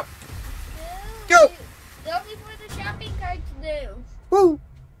hell out. Go! Go before the shopping carts do. Woo!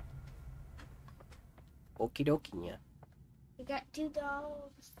 Okie dokie, yeah. You got $2.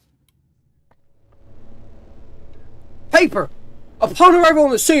 Paper! Upon arrival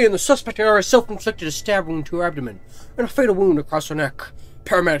on the scene, the suspect area self-inflicted a stab wound to her abdomen and a fatal wound across her neck.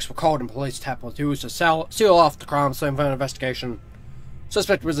 Paramedics were called and police tapped to seal off the crime scene for an investigation.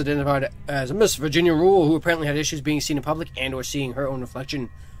 Suspect was identified as Miss Virginia Rule, who apparently had issues being seen in public and or seeing her own reflection.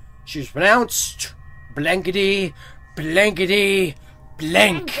 She was pronounced blankety, blankety,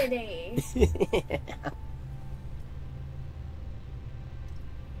 blank.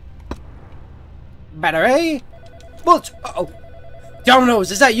 Battery? Bullets! Uh-oh.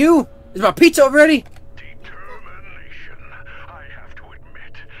 Dominoes, is that you? Is my pizza ready? Determination. I have to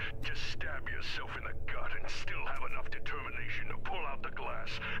admit, to stab yourself in the gut and still have enough determination to pull out the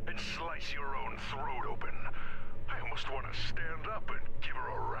glass and slice your own throat open. I almost want to stand up and give her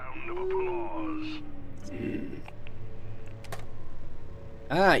a round of applause.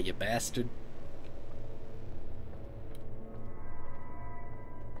 Ah, you bastard.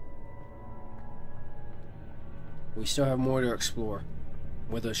 We still have more to explore.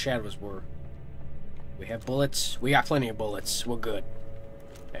 Where those shadows were. We have bullets. We got plenty of bullets. We're good.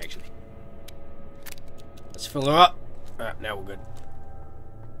 Actually. Let's fill her up. Alright, now we're good.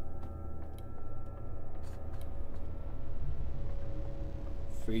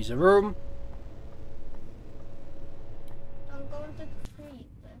 Freezer room. I'm going to the freezer.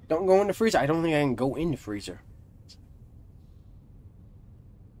 Don't go in the freezer. I don't think I can go in the freezer.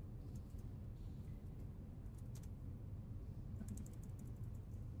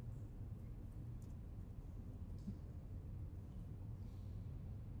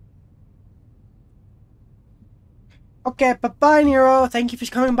 Okay, bye-bye, Nero. Thank you for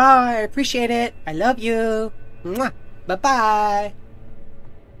coming by. I appreciate it. I love you. Mwah. Bye-bye.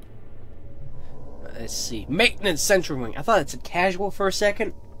 Let's see. Maintenance Central Wing. I thought it said casual for a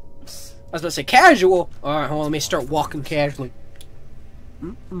second. I was about to say casual. Alright, hold on. Let me start walking casually.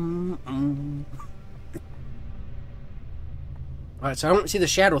 Alright, so I don't see the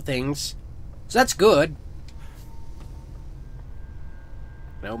shadow things. So that's good.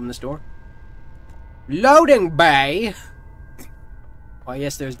 Can I open this door? Loading bay! Oh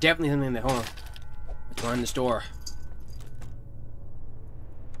yes, there's definitely something there. Hold on. What's behind this door?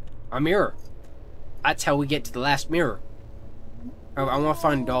 A mirror. That's how we get to the last mirror. I want to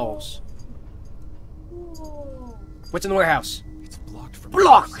find dolls. What's in the warehouse? It's blocked from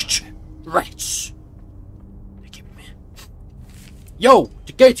Blocked! Right. Yo!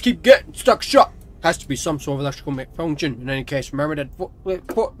 The gates keep getting stuck shut! Has to be some sort of electrical malfunction. In any case, remember that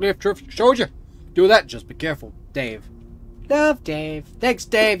forklift trip showed you? Do that, just be careful. Dave. Love, Dave. Thanks,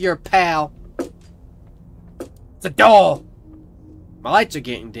 Dave, you're a pal. It's a doll! My lights are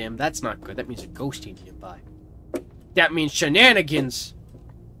getting dim. That's not good. That means a ghosting nearby. That means shenanigans!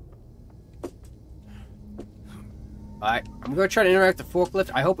 Alright, I'm gonna try to interact with the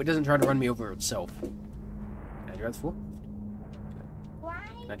forklift. I hope it doesn't try to run me over itself. Can I drive the forklift? Why?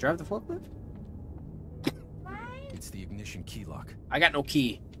 Can I drive the forklift? Why? It's the ignition key lock. I got no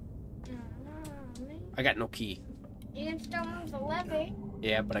key. I got no key. You can still move the lever.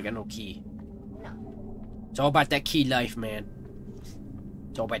 Yeah, but I got no key. No. It's all about that key life, man.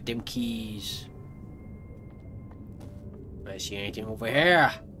 It's all about them keys. I see anything over here?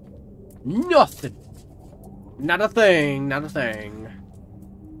 Nothing. Not a thing. Not a thing.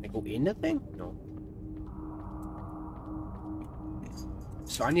 Can I go in the thing? No.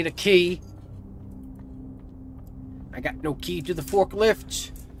 So I need a key. I got no key to the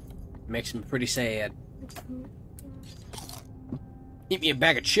forklift. Makes me pretty sad. Eat me a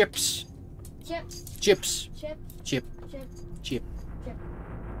bag of chips. Chips. Chips. Chip. Chip. Chip. Chip. Chip.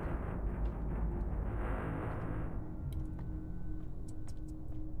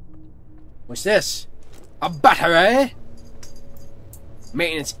 What's this? A battery?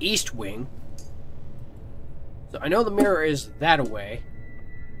 Maintenance East Wing. So I know the mirror is that away.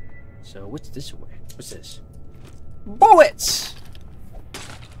 So what's this away? What's this? Bullets!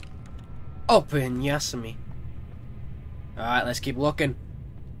 Open Yasumi. Alright, let's keep looking.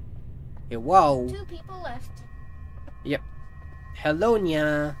 Hey, whoa. 2 people left. Yep. Hello,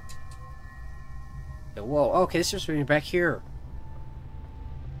 Nya. Hey, whoa. Okay, this is really back here.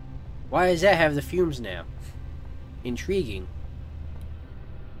 Why does that have the fumes now? Intriguing.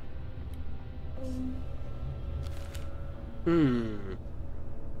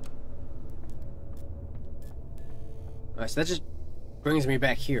 Alright, so that just brings me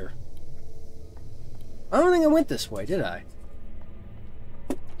back here. I don't think I went this way, did I?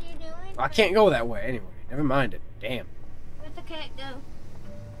 You doing? I can't go that way anyway. Never mind it. Damn. Where'd the cat go?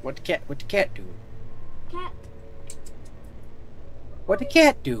 What the cat doing? Cat. What the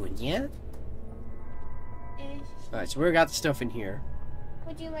cat doing, yeah? Is, Alright, so we got the stuff in here.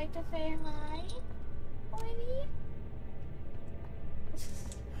 would you like to say hi, Ivy?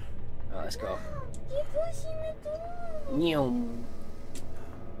 Oh, let's go. You're pushing the door. Nyom.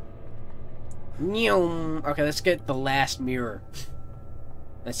 Nyom. Okay, let's get the last mirror.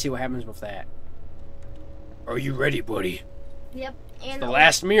 Let's see what happens with that. Are you ready, buddy? Yep. And The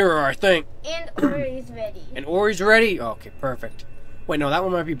last mirror, I think. And Ori's ready. And Ori's ready? Oh, okay, perfect. Wait, no, that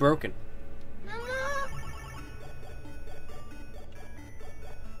one might be broken. Mama.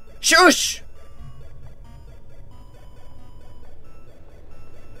 Shush!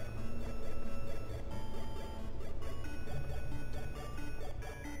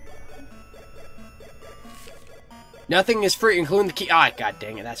 Nothing is free, including the key. Ah, god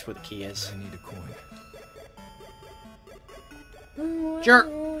dang it, that's where the key is. I need a coin. Jerk!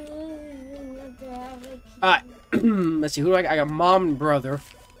 Alright, let's see, who do I got? I got Mom and Brother.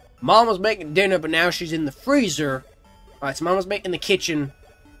 Mom was making dinner, but now she's in the freezer. Alright, so Mom was making the kitchen.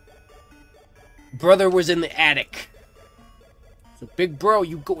 Brother was in the attic. So, big bro,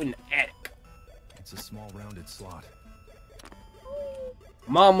 you go in the attic. It's a small rounded slot.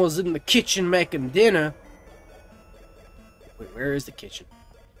 Mom was in the kitchen making dinner. Wait, where is the kitchen?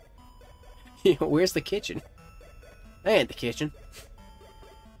 Where's the kitchen? That ain't the kitchen.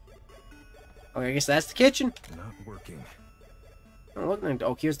 Okay, I guess that's the kitchen. Not working. Oh, look,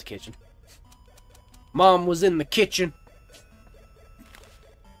 oh, here's the kitchen. Mom was in the kitchen.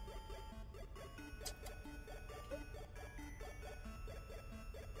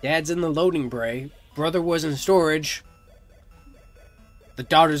 Dad's in the loading bay. Brother was in storage. The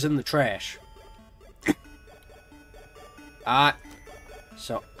daughter's in the trash.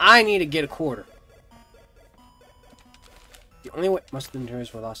 So I need to get a quarter. The only way most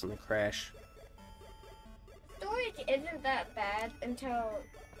inventories were lost in the crash. Storage isn't that bad until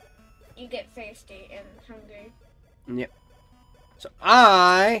you get thirsty and hungry. Yep. So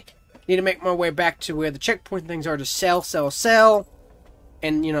I need to make my way back to where the checkpoint things are to sell,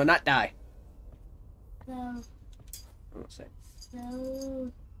 and, you know, not die. So. Let's see.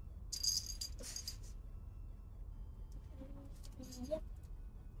 So. Yep.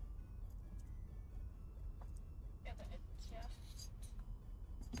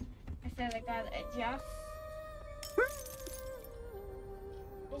 I said I gotta adjust.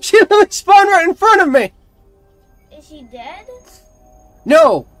 She literally spawned right in front of me! Is she dead?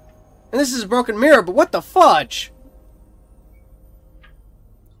 No! And this is a broken mirror, but what the fudge?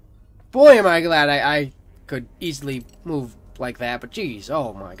 Boy, am I glad I could easily move like that, but geez,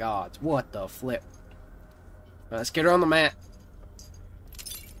 oh my god, what the flip. Let's get her on the mat.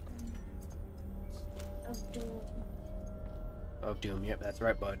 Of doom. Of doom, yep, that's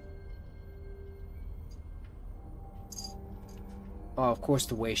right, bud. Oh, of course,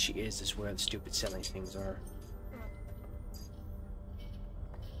 the way she is where the stupid selling things are.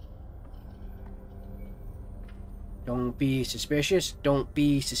 Don't be suspicious. Don't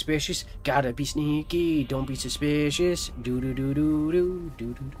be suspicious. Gotta be sneaky. Don't be suspicious. Do do do do do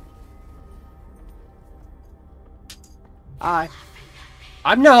do do. I'm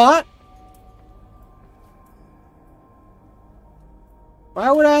not.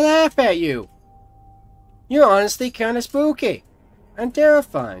 Why would I laugh at you? You're honestly kind of spooky and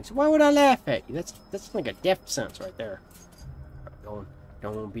terrifying. So why would I laugh at you? That's like a death sentence right there.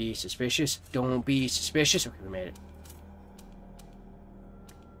 Don't be suspicious. Don't be suspicious. Okay, we made it.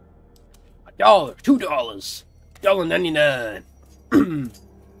 $1, $2, $1.99.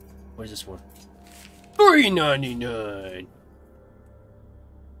 What is this one? $3.99.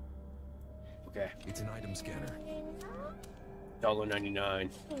 Okay. It's an item scanner. $1.99.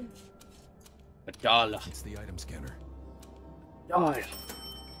 $1. It's the item scanner. $1.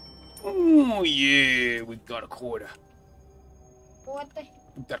 Oh yeah, we got a quarter. What the?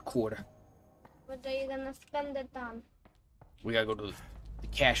 We got a quarter. What are you gonna spend it on? We gotta go to the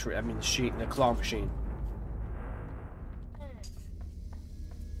cash. I mean the claw machine.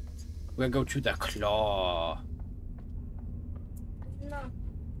 We gotta go to the claw. No.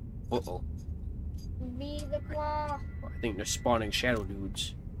 Uh-oh. Be the claw. I think they're spawning shadow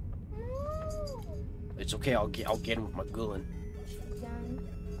dudes. No. It's okay. I'll get him with my gun. Done.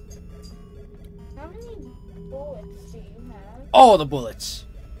 How many bullets do you have? All the bullets.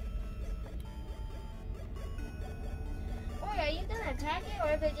 Or are you gonna attack it,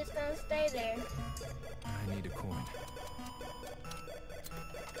 or is it just gonna stay there? I need a coin.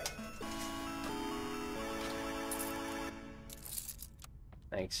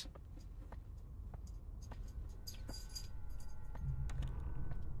 Thanks.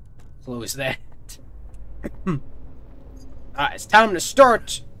 Close that. It's time to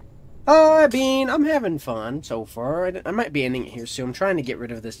start. I'm having fun so far. I might be ending it here soon. I'm trying to get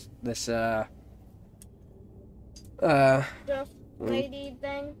rid of this The lady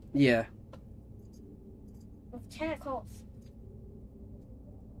thing yeah. with tentacles.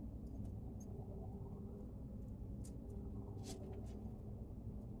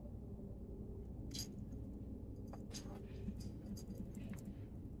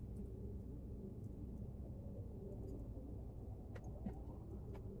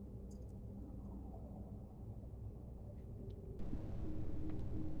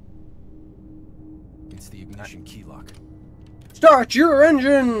 It's the ignition key lock. Start your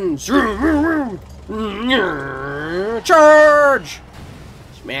engines! Charge!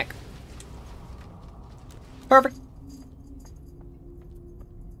 Smack. Perfect.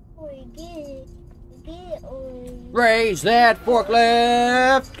 Oi, get it, oi. Raise that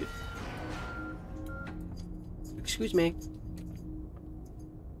forklift! Excuse me.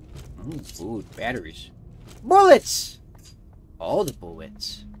 Ooh, food, batteries. Bullets! All the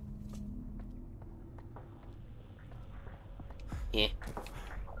bullets. Eh.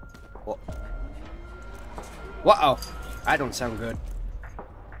 Whoa. Whoa! That don't sound good.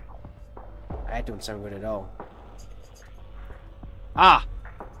 That don't sound good at all. Ah!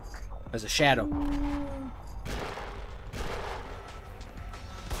 There's a shadow.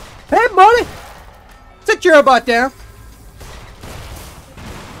 Hey, buddy! Sit your butt down.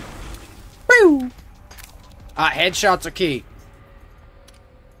 Boo! Headshots are key.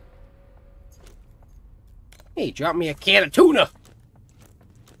 Hey, drop me a can of tuna.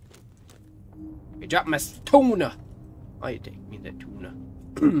 You dropped my tuna. Oh, you take me that tuna.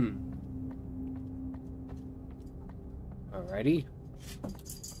 Alrighty.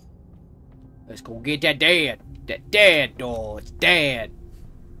 Let's go get that dad. That dad doll. It's dad.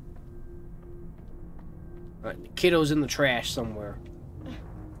 Alright, the kiddo's in the trash somewhere.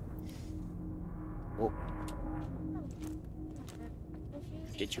 Whoa.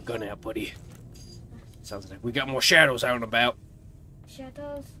 Get your gun out, buddy. Sounds like we got more shadows out and about.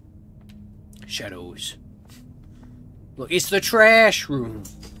 Shadows. Shadows. Look, it's the trash room.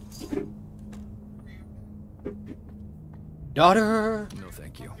 Daughter, No,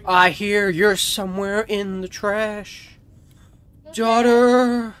 thank you. I hear you're somewhere in the trash.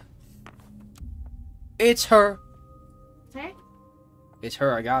 Daughter, it's her. Hey? It's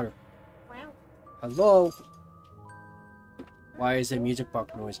her, I got her. Wow. Hello? Why is there music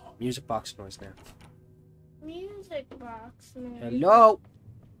box noise? Music box noise now. Music box. Hello?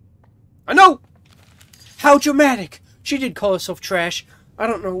 I know! How dramatic! She did call herself trash. I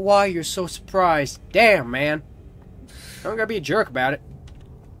don't know why you're so surprised. Damn, man. Don't gotta be a jerk about it.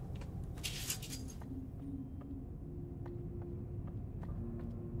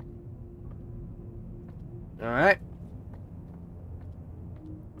 Alright.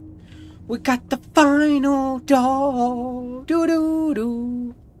 We got the final doll.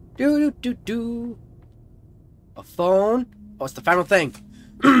 Do-do-do. Do-do-do-do. A phone? Oh, it's the final thing.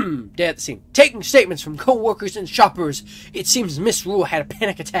 Dead at the scene. Taking statements from co-workers and shoppers. It seems Miss Rule had a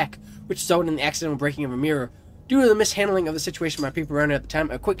panic attack, which resulted in the accidental breaking of a mirror. Due to the mishandling of the situation by people around her at the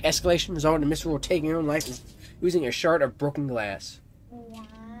time, a quick escalation resulted in Miss Rule taking her own life and using a shard of broken glass. Wow.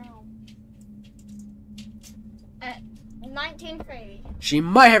 1930. She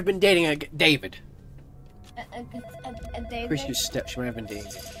might have been dating a David. A David. Pretty sure she might have been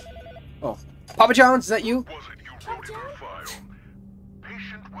dating. Oh, Papa John's, is that you? Was it you reported the file?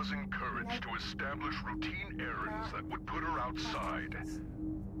 Patient was encouraged to establish routine errands that would put her outside.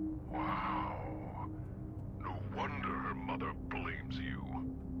 Wow. No wonder her mother blames you.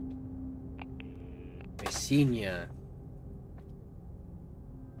 Messina.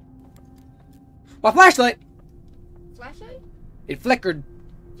 My flashlight! Flashlight? It flickered.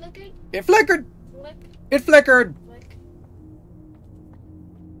 Flickered? It flickered! Flick? It flickered! Flick?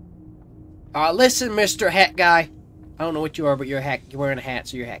 Listen, Mr. Hat Guy. I don't know what you are, but you're a hat. You're wearing a hat,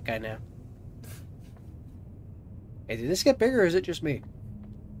 so you're a hat guy now. Hey, did this get bigger, or is it just me?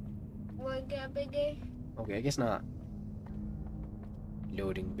 What got bigger? Okay, I guess not.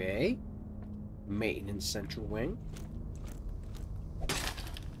 Loading bay. Maintenance central wing.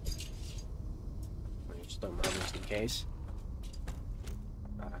 Just throw my just in case.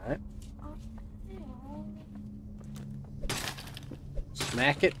 Alright.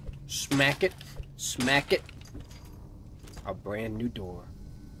 Smack it. Smack it. Smack it. A brand new door.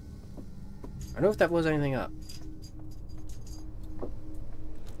 I don't know if that blows anything up.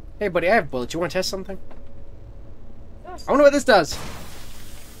 Hey, buddy, I have bullets. You want to test something? I wonder what this does.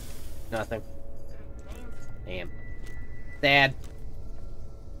 Nothing. Damn. Sad.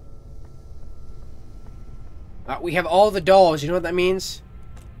 We have all the dolls. You know what that means?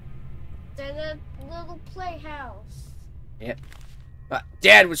 There's a little playhouse. Yep.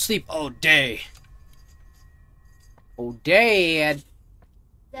 Dad would sleep all day. Oh, Dad.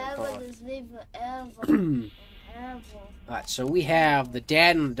 Dad would sleep forever. Alright, so we have the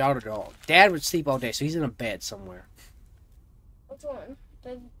dad and the daughter doll. Dad would sleep all day, so he's in a bed somewhere. Which one?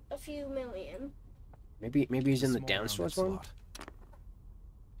 There's a few million. Maybe he's in the Small downstairs rounded one? slot.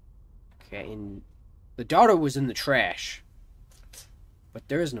 Okay, and the daughter was in the trash. But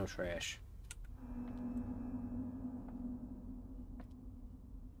there is no trash.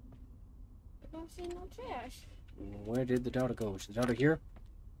 I don't see no trash. Where did the daughter go? Is the daughter here?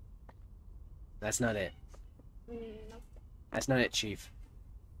 That's not it. No. That's not it, Chief.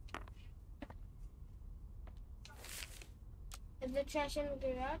 Is the trash in the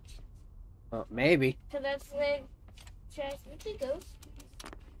garage? Well, maybe. Because that's where trash usually goes.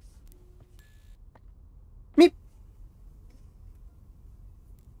 Meep.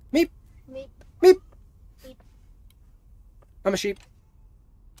 Meep. Meep. Meep. Meep. I'm a sheep.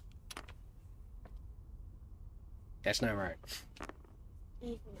 That's not right.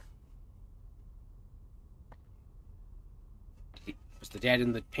 He's not. Was the dad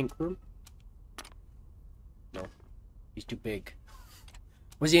in the pink room? No. He's too big.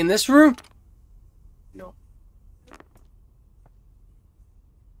 Was he in this room? No.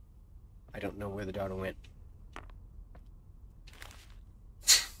 I don't know where the daughter went.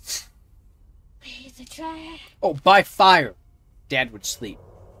 Where's the trash? Oh, by fire. Dad would sleep.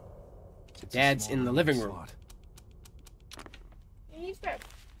 So It's a Dad's small in the rounded living room. slot. He's broke.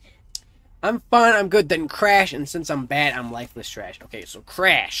 I'm fine, I'm good, then crash, and since I'm bad, I'm lifeless trash. Okay, so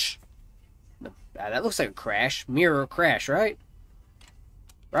crash. That looks like a crash. Mirror crash, right?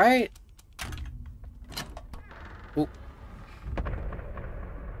 Right? Oh.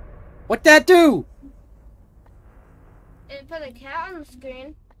 What'd that do? And put a cat on the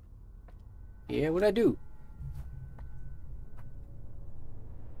screen. Yeah, what'd I do?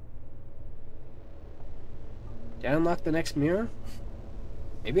 Did I unlock the next mirror?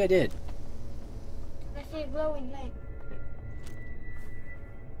 Maybe I did. I see a glowing light.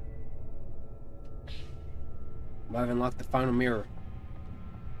 Might have unlocked the final mirror.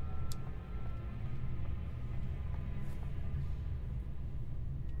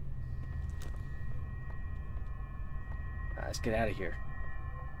 Let's get out of here.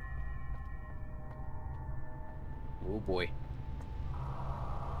 Oh boy.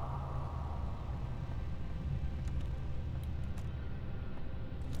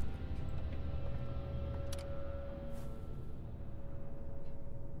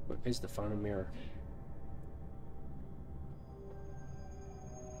 Where is the final mirror?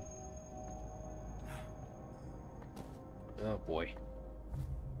 Oh boy.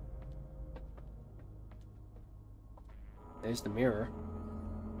 There's the mirror.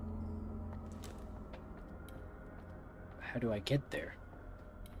 How do I get there?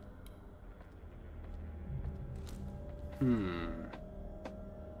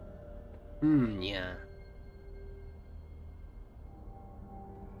 Yeah.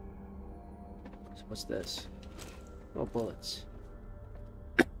 So what's this? Oh, bullets.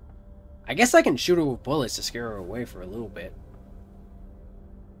 I guess I can shoot her with bullets to scare her away for a little bit.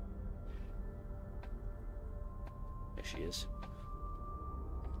 There she is.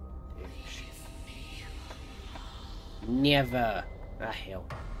 There she is. Never. Ah, hell.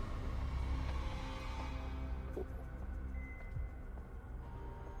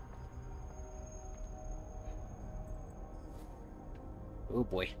 Oh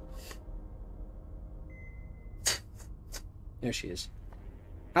boy. There she is.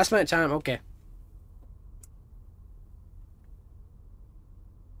 Last minute time, okay.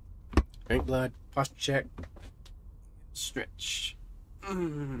 Drink blood, posture check. Stretch.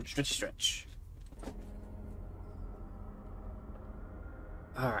 Stretchy stretch.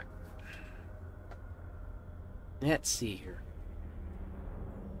 Alright. Let's see here.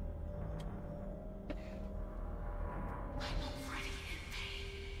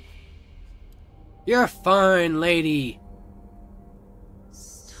 You're fine, lady.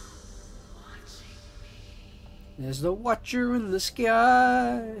 There's the watcher in the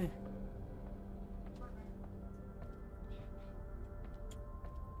sky.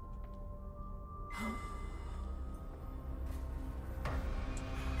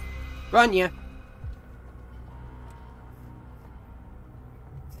 Run, ya.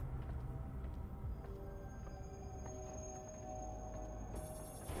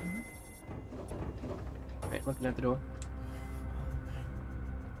 Right, looking at the door.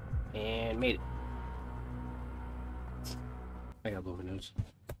 And made it. I gotta blow my nose.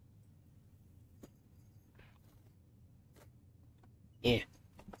 Yeah.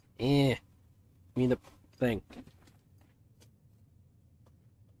 Yeah. I mean the thing.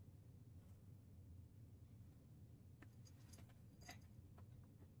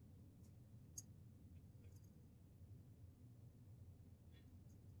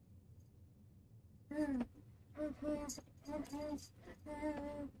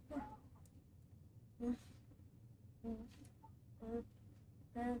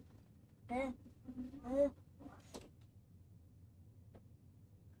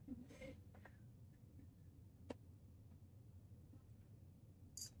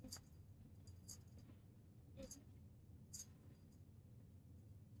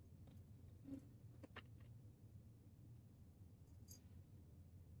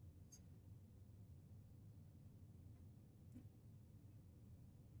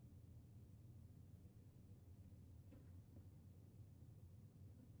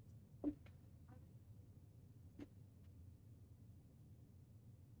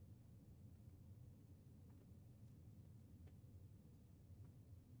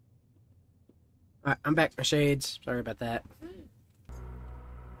 Alright, I'm back, my shades. Sorry about that.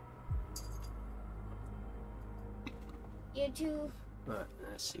 You too. Alright,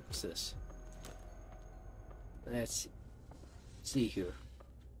 let's see, what's this? Let's see here.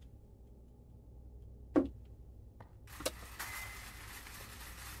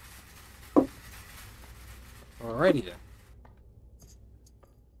 Alrighty then.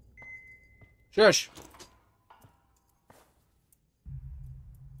 Shush!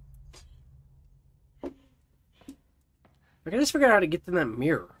 I can just figure out how to get to that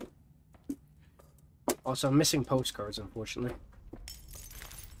mirror. Also, I'm missing postcards, unfortunately.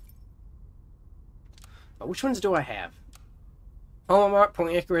 But which ones do I have? Hallmark,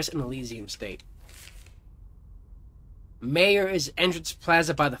 Point Icarus, and Elysium State. Mayor is entrance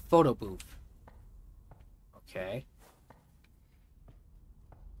plaza by the photo booth. Okay.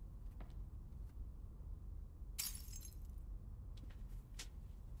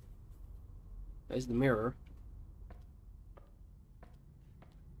 There's the mirror.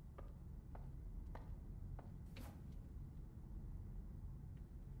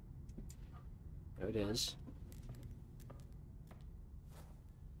 There it is.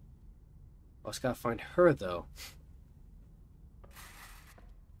 I just gotta find her, though.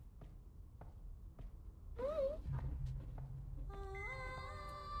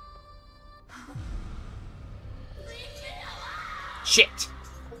 Shit!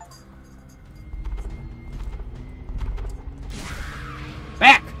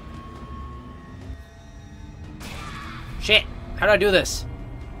 Back! Shit! How do I do this?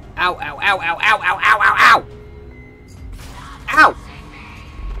 Ow, ow, ow, ow, ow, ow, ow, ow, ow! Ow!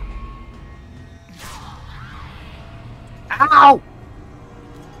 Ow!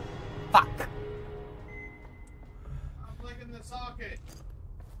 Fuck. I'm flicking the socket.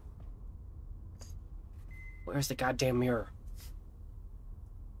 Where's the goddamn mirror?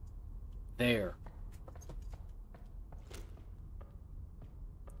 There.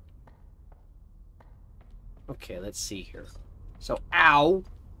 Okay, let's see here. So, ow!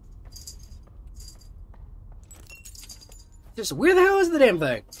 Just where the hell is the damn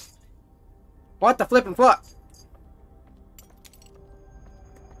thing? What the flippin' fuck?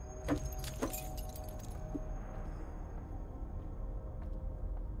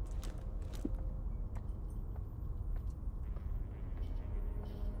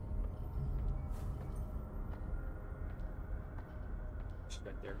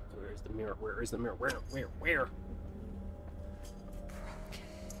 Right there. Where's the mirror? Where is the mirror? Where?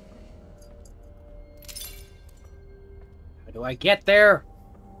 How do I get there?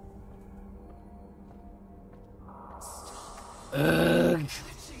 Ugh.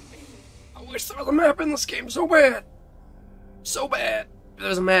 I wish there was a map in this game so bad. So bad. If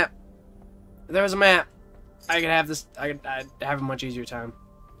there's a map. If there was a map, I could have this. I'd have a much easier time.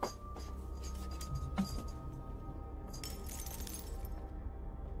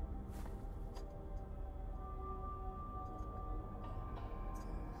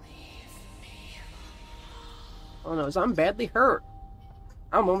 Oh no, I'm badly hurt.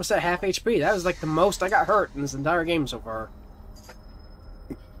 I'm almost at half HP. That was like the most I got hurt in this entire game so far.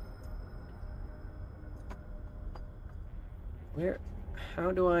 Where?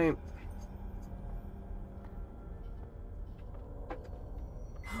 How do I...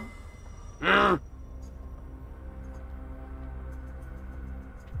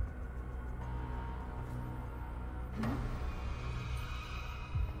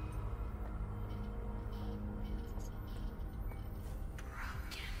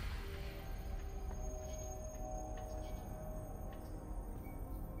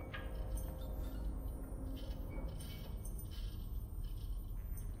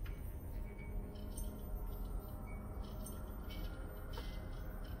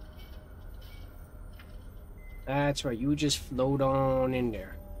 That's right, you just float on in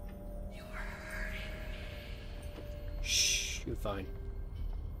there. Shh, you're fine.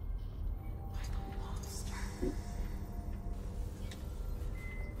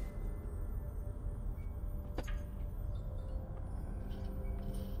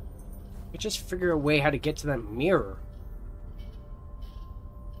 You just figure a way how to get to that mirror.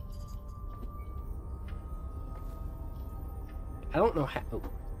 I don't know how. Oh,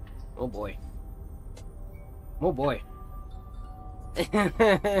 oh boy. Oh boy.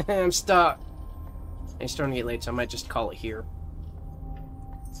 I'm stuck. It's starting to get late, so I might just call it here.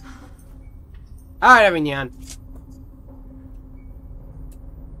 Alright, Avignon.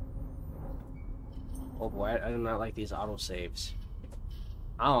 Oh boy, I do not like these autosaves.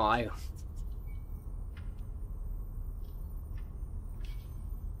 Oh, how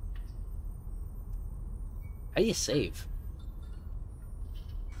do you save?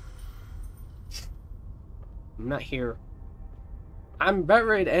 I'm not here. I'm about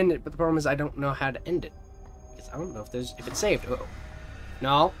ready to end it, but the problem is I don't know how to end it. Because I don't know if it's saved. Uh-oh.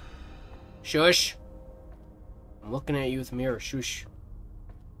 No. Shush. I'm looking at you with a mirror. Shush.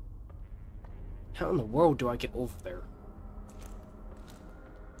 How in the world do I get over there?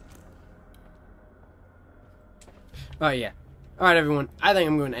 Oh, yeah. Alright, everyone. I think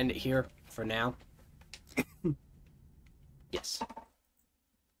I'm going to end it here for now. Yes.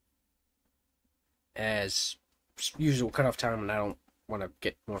 As usual, cutoff time, and I don't want to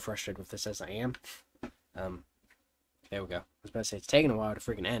get more frustrated with this as I am. There we go. I was about to say, it's taking a while to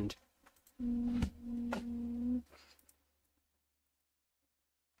freaking end.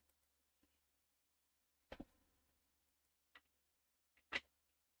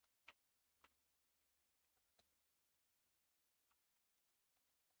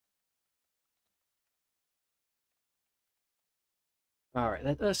 Alright,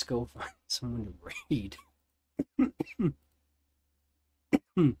 let's go find someone to raid.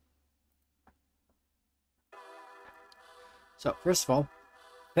 So, first of all,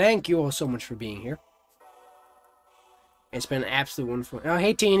 thank you all so much for being here. It's been absolutely wonderful. Oh,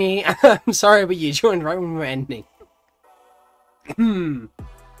 hey, Teeny. I'm sorry, but you joined right when we were ending.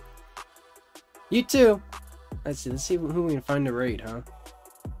 You too. Let's see who we can find to raid, huh?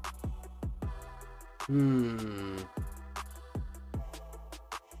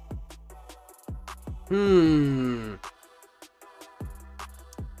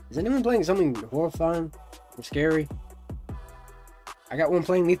 Is anyone playing something horrifying or scary? I got one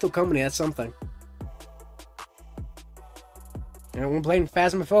playing Lethal Company, that's something. I got one playing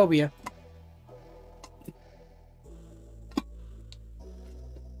Phasmophobia.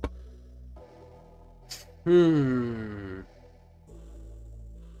 We're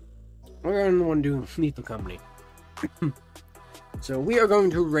going to want to do Lethal Company. So we are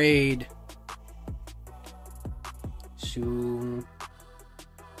going to raid Sumaki.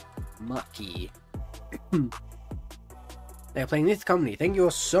 They're playing Lethal Company. Thank you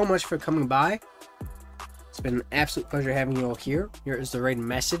all so much for coming by. It's been an absolute pleasure having you all here. Here is the raid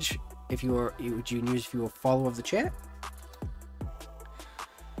message if you are which you can use if you are a follower of the chat.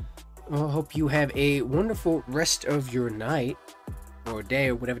 I hope you have a wonderful rest of your night or day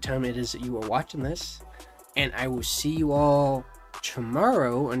or whatever time it is that you are watching this. And I will see you all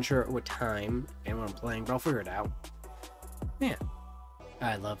tomorrow. Unsure what time and what I'm playing, but I'll figure it out. Yeah.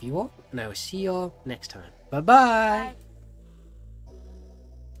 I love you all, and I will see you all next time. Bye-bye. Bye.